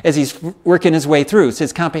about as he's working his way through. So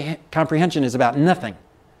his comprehension is about nothing.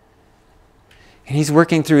 And he's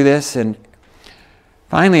working through this, and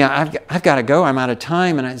finally, I've got to go. I'm out of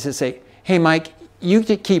time. And I just say, hey, Mike, you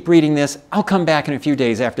keep reading this. I'll come back in a few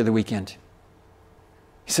days after the weekend.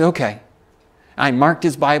 He said, okay. I marked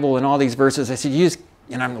his Bible and all these verses. I said,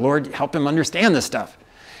 Lord, help him understand this stuff.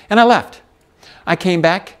 And I left. I came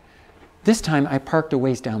back. This time I parked a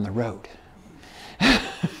ways down the road.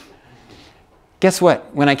 Guess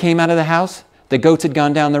what? When I came out of the house, the goats had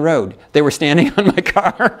gone down the road. They were standing on my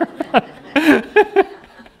car.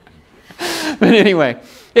 But anyway,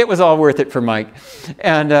 it was all worth it for Mike.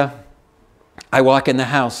 And I walk in the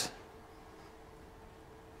house.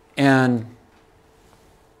 And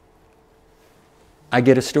I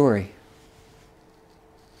get a story.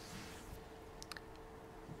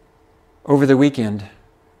 Over the weekend,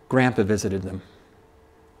 Grandpa visited them.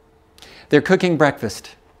 They're cooking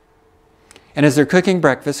breakfast. And as they're cooking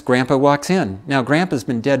breakfast, Grandpa walks in. Now, Grandpa's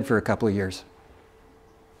been dead for a couple of years.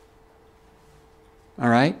 All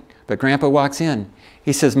right? But Grandpa walks in.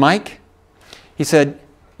 He says, Mike, he said,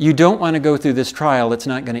 you don't want to go through this trial. It's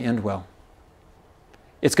not going to end well.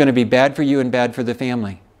 It's going to be bad for you and bad for the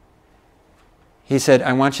family. He said,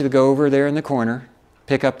 I want you to go over there in the corner,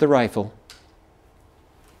 pick up the rifle,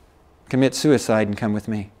 commit suicide, and come with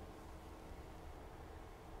me.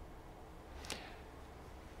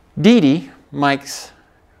 Dee Dee, Mike's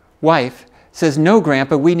wife, says, no,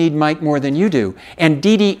 Grandpa, we need Mike more than you do. And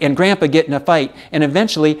Dee Dee and Grandpa get in a fight, and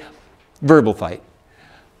eventually, verbal fight.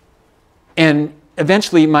 And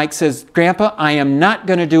eventually Mike says, Grandpa, I am not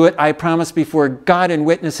going to do it. I promise before God and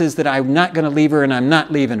witnesses that I'm not going to leave her, and I'm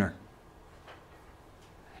not leaving her.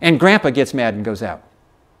 And Grandpa gets mad and goes out.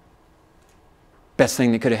 Best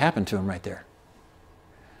thing that could have happened to him right there.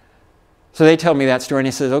 So they tell me that story, and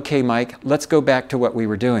he says, okay, Mike, let's go back to what we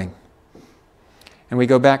were doing. And we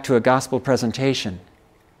go back to a gospel presentation.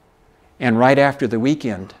 And right after the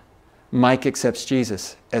weekend, Mike accepts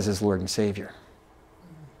Jesus as his Lord and Savior.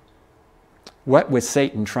 What was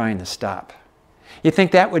Satan trying to stop? You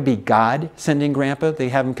think that would be God sending Grandpa? They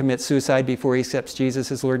have him commit suicide before he accepts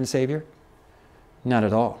Jesus as Lord and Savior? Not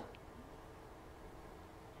at all.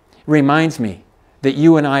 It reminds me that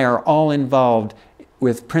you and I are all involved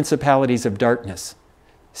with principalities of darkness.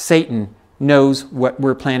 Satan knows what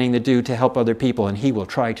we're planning to do to help other people, and he will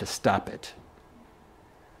try to stop it.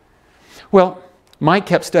 Well, Mike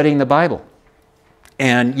kept studying the Bible.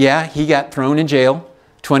 And yeah, he got thrown in jail,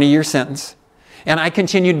 20-year sentence. And I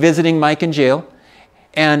continued visiting Mike in jail.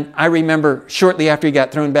 And I remember shortly after he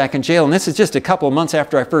got thrown back in jail, and this is just a couple of months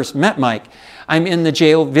after I first met Mike, I'm in the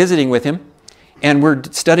jail visiting with him, and we're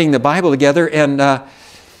studying the Bible together. And I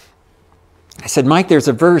said, Mike, there's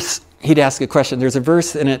a verse. He'd ask a question. There's a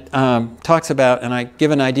verse, and it talks about, and I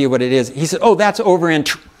give an idea what it is. He said, oh, that's over in...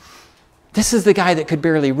 This is the guy that could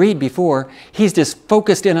barely read before. He's just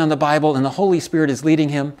focused in on the Bible, and the Holy Spirit is leading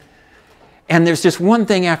him. And there's just one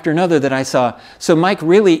thing after another that I saw. So Mike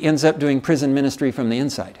really ends up doing prison ministry from the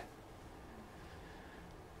inside,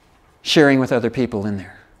 sharing with other people in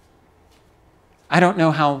there. I don't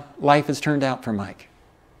know how life has turned out for Mike.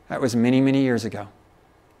 That was many, many years ago.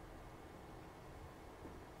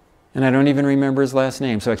 And I don't even remember his last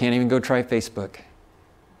name, so I can't even go try Facebook.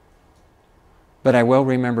 But I will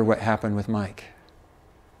remember what happened with Mike.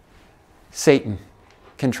 Satan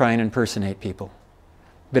can try and impersonate people.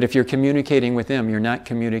 But if you're communicating with them, you're not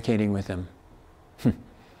communicating with them.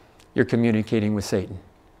 You're communicating with Satan.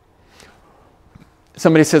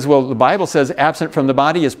 Somebody says, well, the Bible says absent from the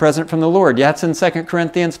body is present from the Lord. Yeah, it's in 2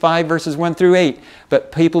 Corinthians 5, verses 1 through 8.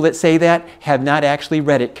 But people that say that have not actually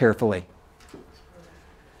read it carefully.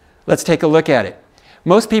 Let's take a look at it.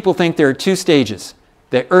 Most people think there are two stages.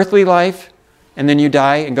 The earthly life, and then you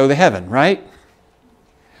die and go to heaven, right?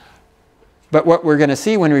 But what we're going to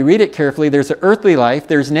see when we read it carefully, there's an earthly life,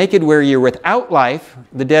 there's naked where you're without life,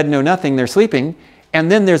 the dead know nothing, they're sleeping,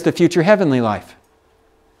 and then there's the future heavenly life.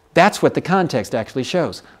 That's what the context actually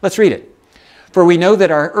shows. Let's read it. For we know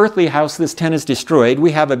that our earthly house, this tent, is destroyed.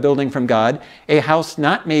 We have a building from God, a house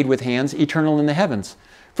not made with hands, eternal in the heavens.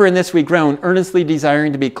 For in this we groan, earnestly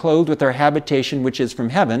desiring to be clothed with our habitation which is from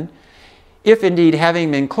heaven, if indeed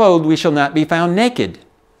having been clothed we shall not be found naked.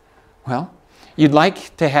 Well, you'd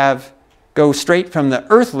like to go straight from the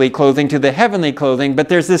earthly clothing to the heavenly clothing, but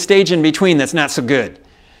there's this stage in between that's not so good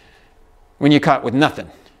when you're caught with nothing.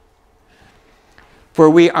 For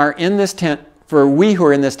we who are in this tent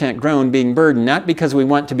groan, being burdened, not because we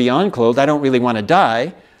want to be unclothed, I don't really want to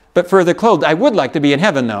die, but further clothed. I would like to be in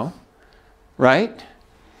heaven though, right?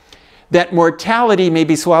 That mortality may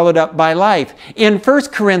be swallowed up by life. In 1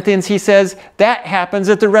 Corinthians, he says that happens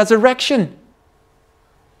at the resurrection,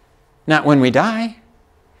 not when we die.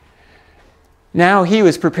 Now he who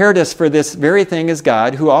has prepared us for this very thing is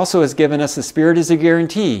God, who also has given us the Spirit as a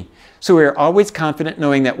guarantee. So we are always confident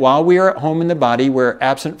knowing that while we are at home in the body, we're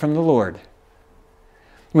absent from the Lord.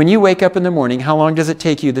 When you wake up in the morning, how long does it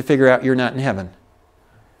take you to figure out you're not in heaven?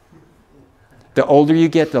 The older you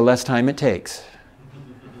get, the less time it takes.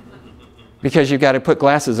 Because you've got to put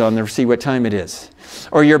glasses on to see what time it is.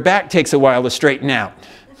 Or your back takes a while to straighten out.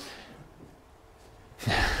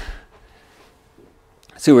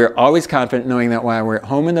 So we're always confident knowing that while we're at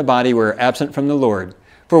home in the body, we're absent from the Lord.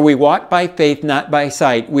 For we walk by faith, not by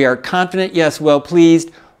sight. We are confident, yes, well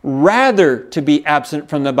pleased, rather to be absent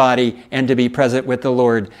from the body and to be present with the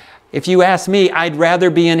Lord. If you ask me, I'd rather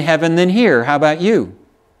be in heaven than here. How about you?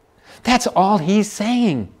 That's all he's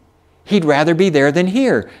saying. He'd rather be there than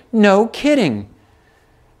here. No kidding.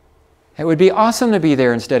 It would be awesome to be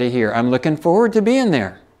there instead of here. I'm looking forward to being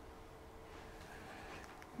there.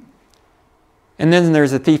 And then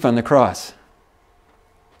there's a thief on the cross.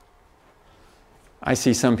 I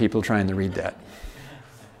see some people trying to read that.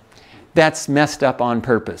 That's messed up on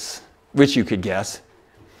purpose, which you could guess.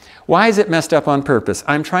 Why is it messed up on purpose?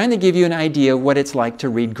 I'm trying to give you an idea of what it's like to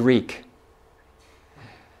read Greek.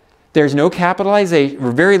 There's no capitalization,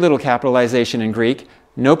 or very little capitalization in Greek,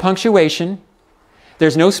 no punctuation,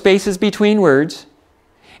 there's no spaces between words,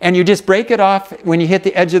 and you just break it off when you hit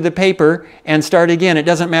the edge of the paper and start again. It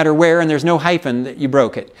doesn't matter where, and there's no hyphen that you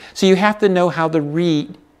broke it. So you have to know how to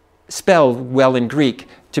spell well in Greek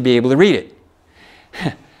to be able to read it.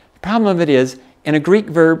 The problem of it is, in a Greek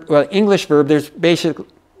verb, well, English verb, there's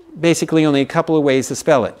basically only a couple of ways to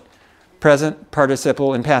spell it. Present,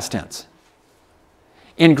 participle, and past tense.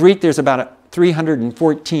 In Greek, there's about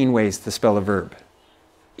 314 ways to spell a verb,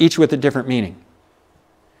 each with a different meaning.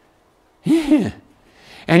 Yeah.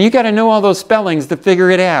 And you got to know all those spellings to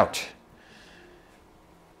figure it out.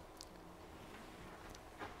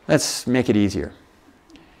 Let's make it easier.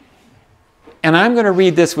 And I'm going to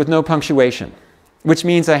read this with no punctuation, which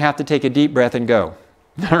means I have to take a deep breath and go.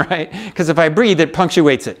 All right? Because if I breathe, it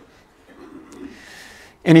punctuates it.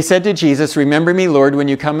 And he said to Jesus, "Remember me, Lord, when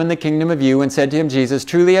you come in the kingdom of you." And said to him, Jesus,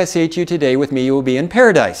 "Truly I say to you today, with me you will be in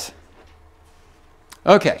paradise."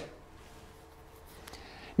 Okay.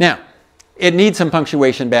 Now, it needs some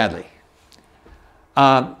punctuation badly.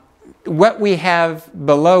 What we have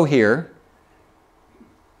below here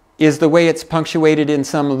is the way it's punctuated in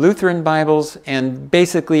some Lutheran Bibles, and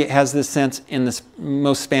basically it has this sense in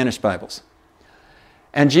most Spanish Bibles.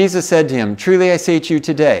 And Jesus said to him, "Truly I say to you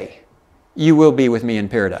today, you will be with me in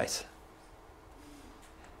paradise."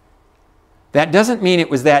 That doesn't mean it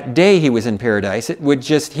was that day he was in paradise. It would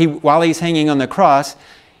just, while he's hanging on the cross,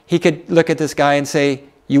 he could look at this guy and say,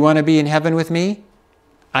 "You want to be in heaven with me?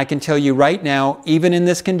 I can tell you right now, even in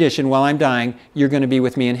this condition while I'm dying, you're going to be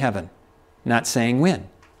with me in heaven." Not saying when.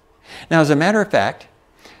 Now, as a matter of fact,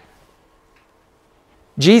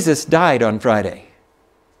 Jesus died on Friday,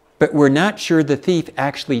 but we're not sure the thief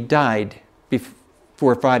actually died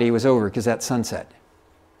before Friday was over, because that's sunset.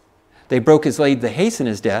 They broke his leg to hasten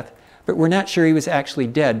his death, but we're not sure he was actually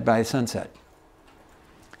dead by sunset.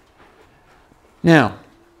 Now,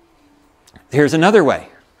 here's another way.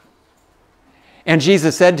 And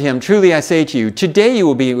Jesus said to him, "Truly I say to you, today you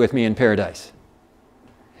will be with me in paradise."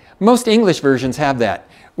 Most English versions have that.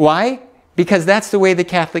 Why? Because that's the way the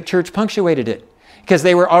Catholic Church punctuated it. Because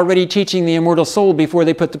they were already teaching the immortal soul before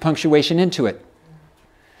they put the punctuation into it.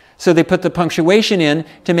 So they put the punctuation in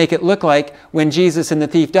to make it look like when Jesus and the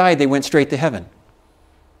thief died, they went straight to heaven.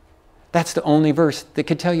 That's the only verse that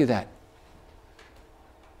could tell you that.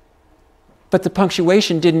 But the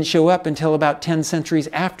punctuation didn't show up until about 10 centuries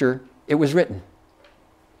after it was written.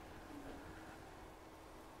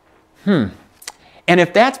 And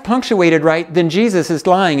if that's punctuated right, then Jesus is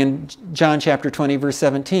lying in John chapter 20, verse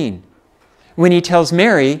 17. When he tells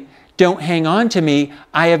Mary, "Don't hang on to me,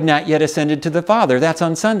 I have not yet ascended to the Father." That's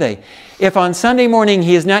on Sunday. If on Sunday morning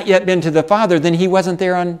he has not yet been to the Father, then he wasn't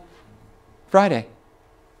there on Friday.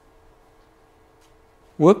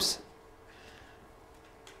 Whoops.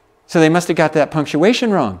 So they must have got that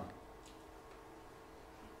punctuation wrong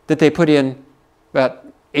that they put in about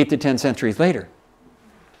 8 to 10 centuries later.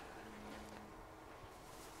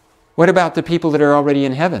 What about the people that are already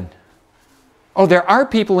in heaven? Oh, there are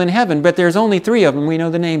people in heaven, but there's only 3 of them we know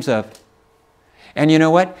the names of. And you know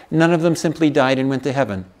what? None of them simply died and went to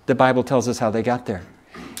heaven. The Bible tells us how they got there.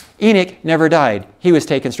 Enoch never died. He was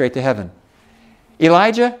taken straight to heaven.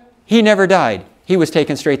 Elijah, he never died. He was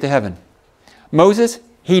taken straight to heaven. Moses,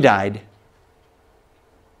 he died.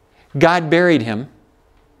 God buried him.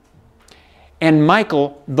 And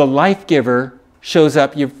Michael, the life giver, shows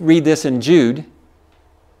up. You read this in Jude.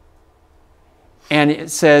 And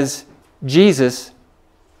it says, Jesus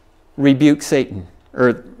rebuked Satan,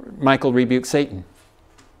 or Michael rebuked Satan.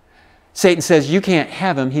 Satan says, "You can't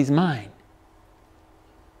have him, he's mine."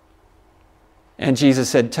 And Jesus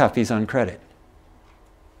said, tough, he's on credit.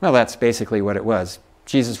 Well, that's basically what it was.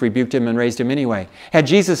 Jesus rebuked him and raised him anyway. Had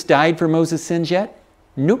Jesus died for Moses' sins yet?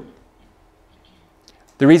 Nope.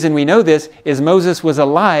 The reason we know this is Moses was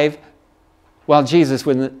alive while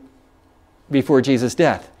before Jesus'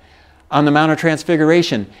 death. On the Mount of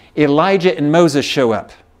Transfiguration, Elijah and Moses show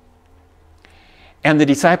up. And the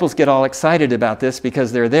disciples get all excited about this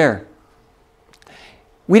because they're there.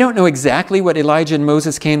 We don't know exactly what Elijah and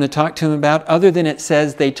Moses came to talk to him about, other than it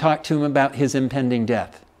says they talked to him about his impending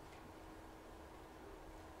death.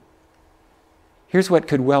 Here's what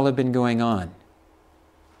could well have been going on.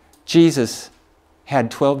 Jesus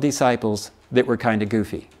had 12 disciples that were kind of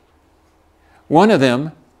goofy. One of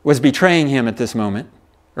them was betraying him at this moment,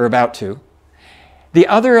 or about to. The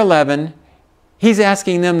other 11, he's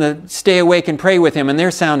asking them to stay awake and pray with him, and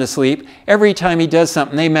they're sound asleep. Every time he does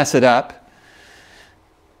something, they mess it up.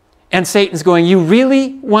 And Satan's going, you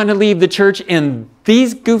really want to leave the church in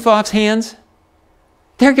these goof-offs' hands?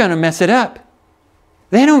 They're going to mess it up.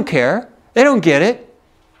 They don't care. They don't get it.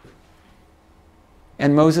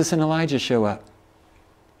 And Moses and Elijah show up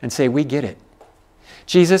and say, we get it.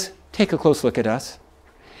 Jesus, take a close look at us.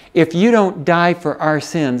 If you don't die for our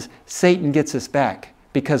sins, Satan gets us back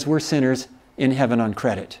because we're sinners in heaven on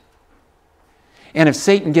credit. And if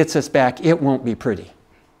Satan gets us back, it won't be pretty.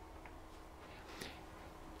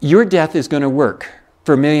 Your death is going to work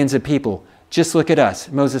for millions of people. Just look at us.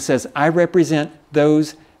 Moses says, I represent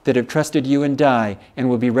those that have trusted you and die and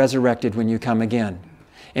will be resurrected when you come again.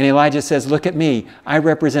 And Elijah says, look at me. I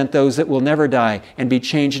represent those that will never die and be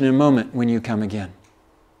changed in a moment when you come again.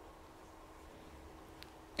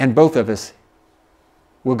 And both of us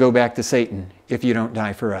will go back to Satan if you don't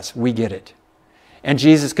die for us. We get it. And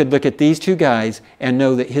Jesus could look at these two guys and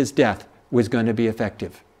know that his death was going to be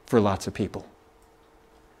effective for lots of people.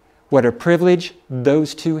 What a privilege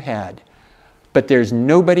those two had. But there's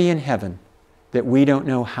nobody in heaven that we don't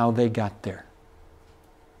know how they got there.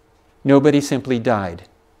 Nobody simply died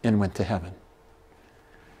and went to heaven.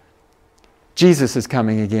 Jesus is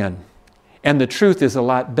coming again. And the truth is a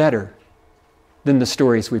lot better than the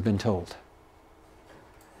stories we've been told.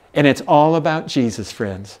 And it's all about Jesus,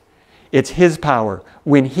 friends. It's his power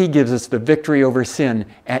when he gives us the victory over sin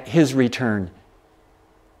at his return.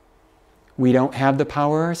 We don't have the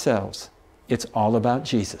power ourselves. It's all about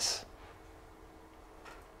Jesus.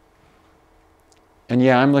 And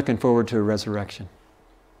yeah, I'm looking forward to a resurrection.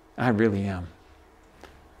 I really am.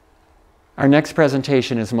 Our next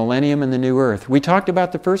presentation is Millennium and the New Earth. We talked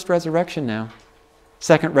about the first resurrection now.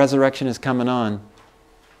 Second resurrection is coming on.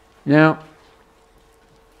 Now,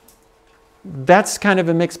 that's kind of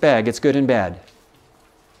a mixed bag. It's good and bad.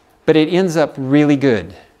 But it ends up really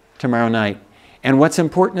good tomorrow night. And what's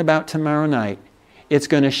important about tomorrow night, it's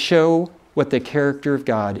going to show what the character of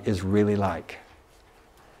God is really like.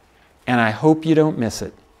 And I hope you don't miss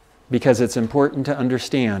it, because it's important to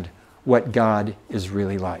understand what God is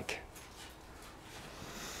really like.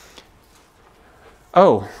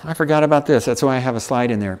 Oh, I forgot about this. That's why I have a slide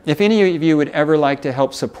in there. If any of you would ever like to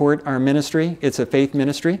help support our ministry, it's a faith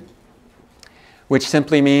ministry, which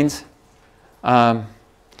simply means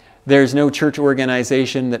there's no church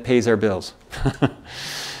organization that pays our bills.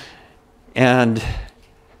 And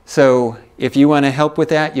so if you want to help with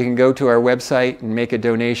that, you can go to our website and make a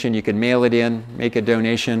donation. You can mail it in, make a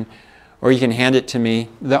donation, or you can hand it to me.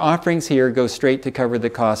 The offerings here go straight to cover the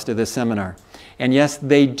cost of this seminar. And yes,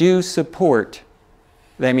 they do support,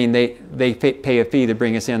 I mean, they pay a fee to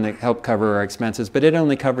bring us in to help cover our expenses, but it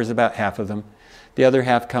only covers about half of them. The other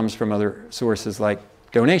half comes from other sources like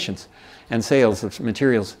donations and sales of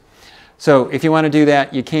materials. So if you want to do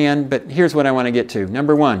that, you can, but here's what I want to get to.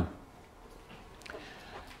 Number one,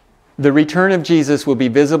 the return of Jesus will be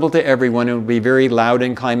visible to everyone and will be very loud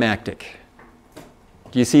and climactic.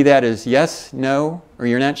 Do you see that as yes, no, or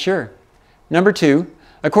you're not sure? Number two,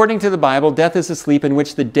 according to the Bible, death is a sleep in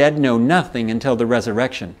which the dead know nothing until the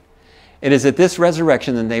resurrection. It is at this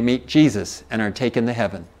resurrection that they meet Jesus and are taken to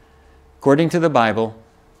heaven. According to the Bible,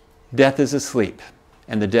 death is asleep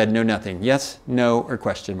and the dead know nothing. Yes, no, or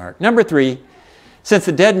question mark. Number three, since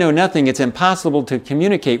the dead know nothing, it's impossible to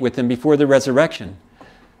communicate with them before the resurrection.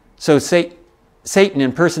 So Satan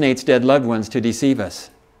impersonates dead loved ones to deceive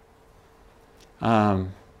us.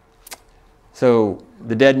 So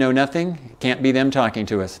the dead know nothing. It can't be them talking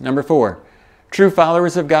to us. Number four, true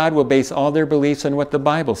followers of God will base all their beliefs on what the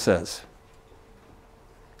Bible says.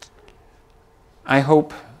 I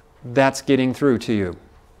hope that's getting through to you.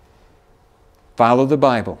 Follow the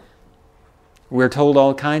Bible. We're told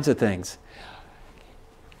all kinds of things.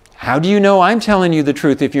 How do you know I'm telling you the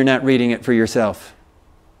truth if you're not reading it for yourself?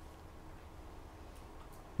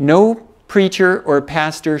 No preacher or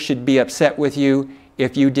pastor should be upset with you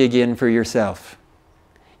if you dig in for yourself.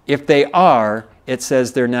 If they are, it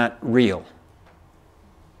says they're not real.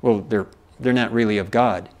 Well, they're not really of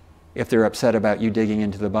God if they're upset about you digging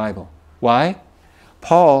into the Bible. Why?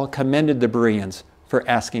 Paul commended the Bereans for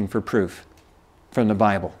asking for proof from the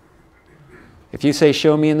Bible. If you say,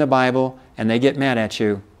 show me in the Bible, and they get mad at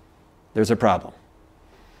you, there's a problem.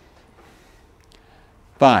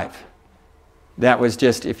 5. That was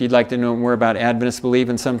just, if you'd like to know more about Adventist belief,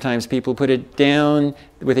 and sometimes people put it down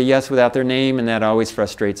with a yes without their name, and that always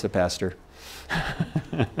frustrates the pastor.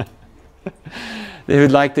 They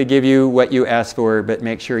would like to give you what you ask for, but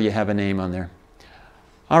make sure you have a name on there.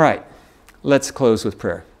 All right, let's close with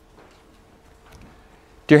prayer.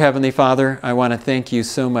 Dear Heavenly Father, I want to thank you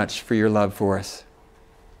so much for your love for us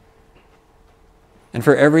and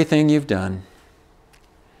for everything you've done.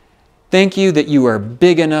 Thank you that you are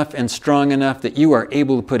big enough and strong enough that you are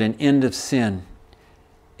able to put an end to sin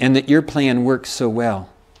and that your plan works so well.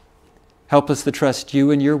 Help us to trust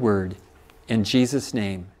you and your word. In Jesus'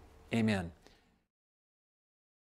 name, amen.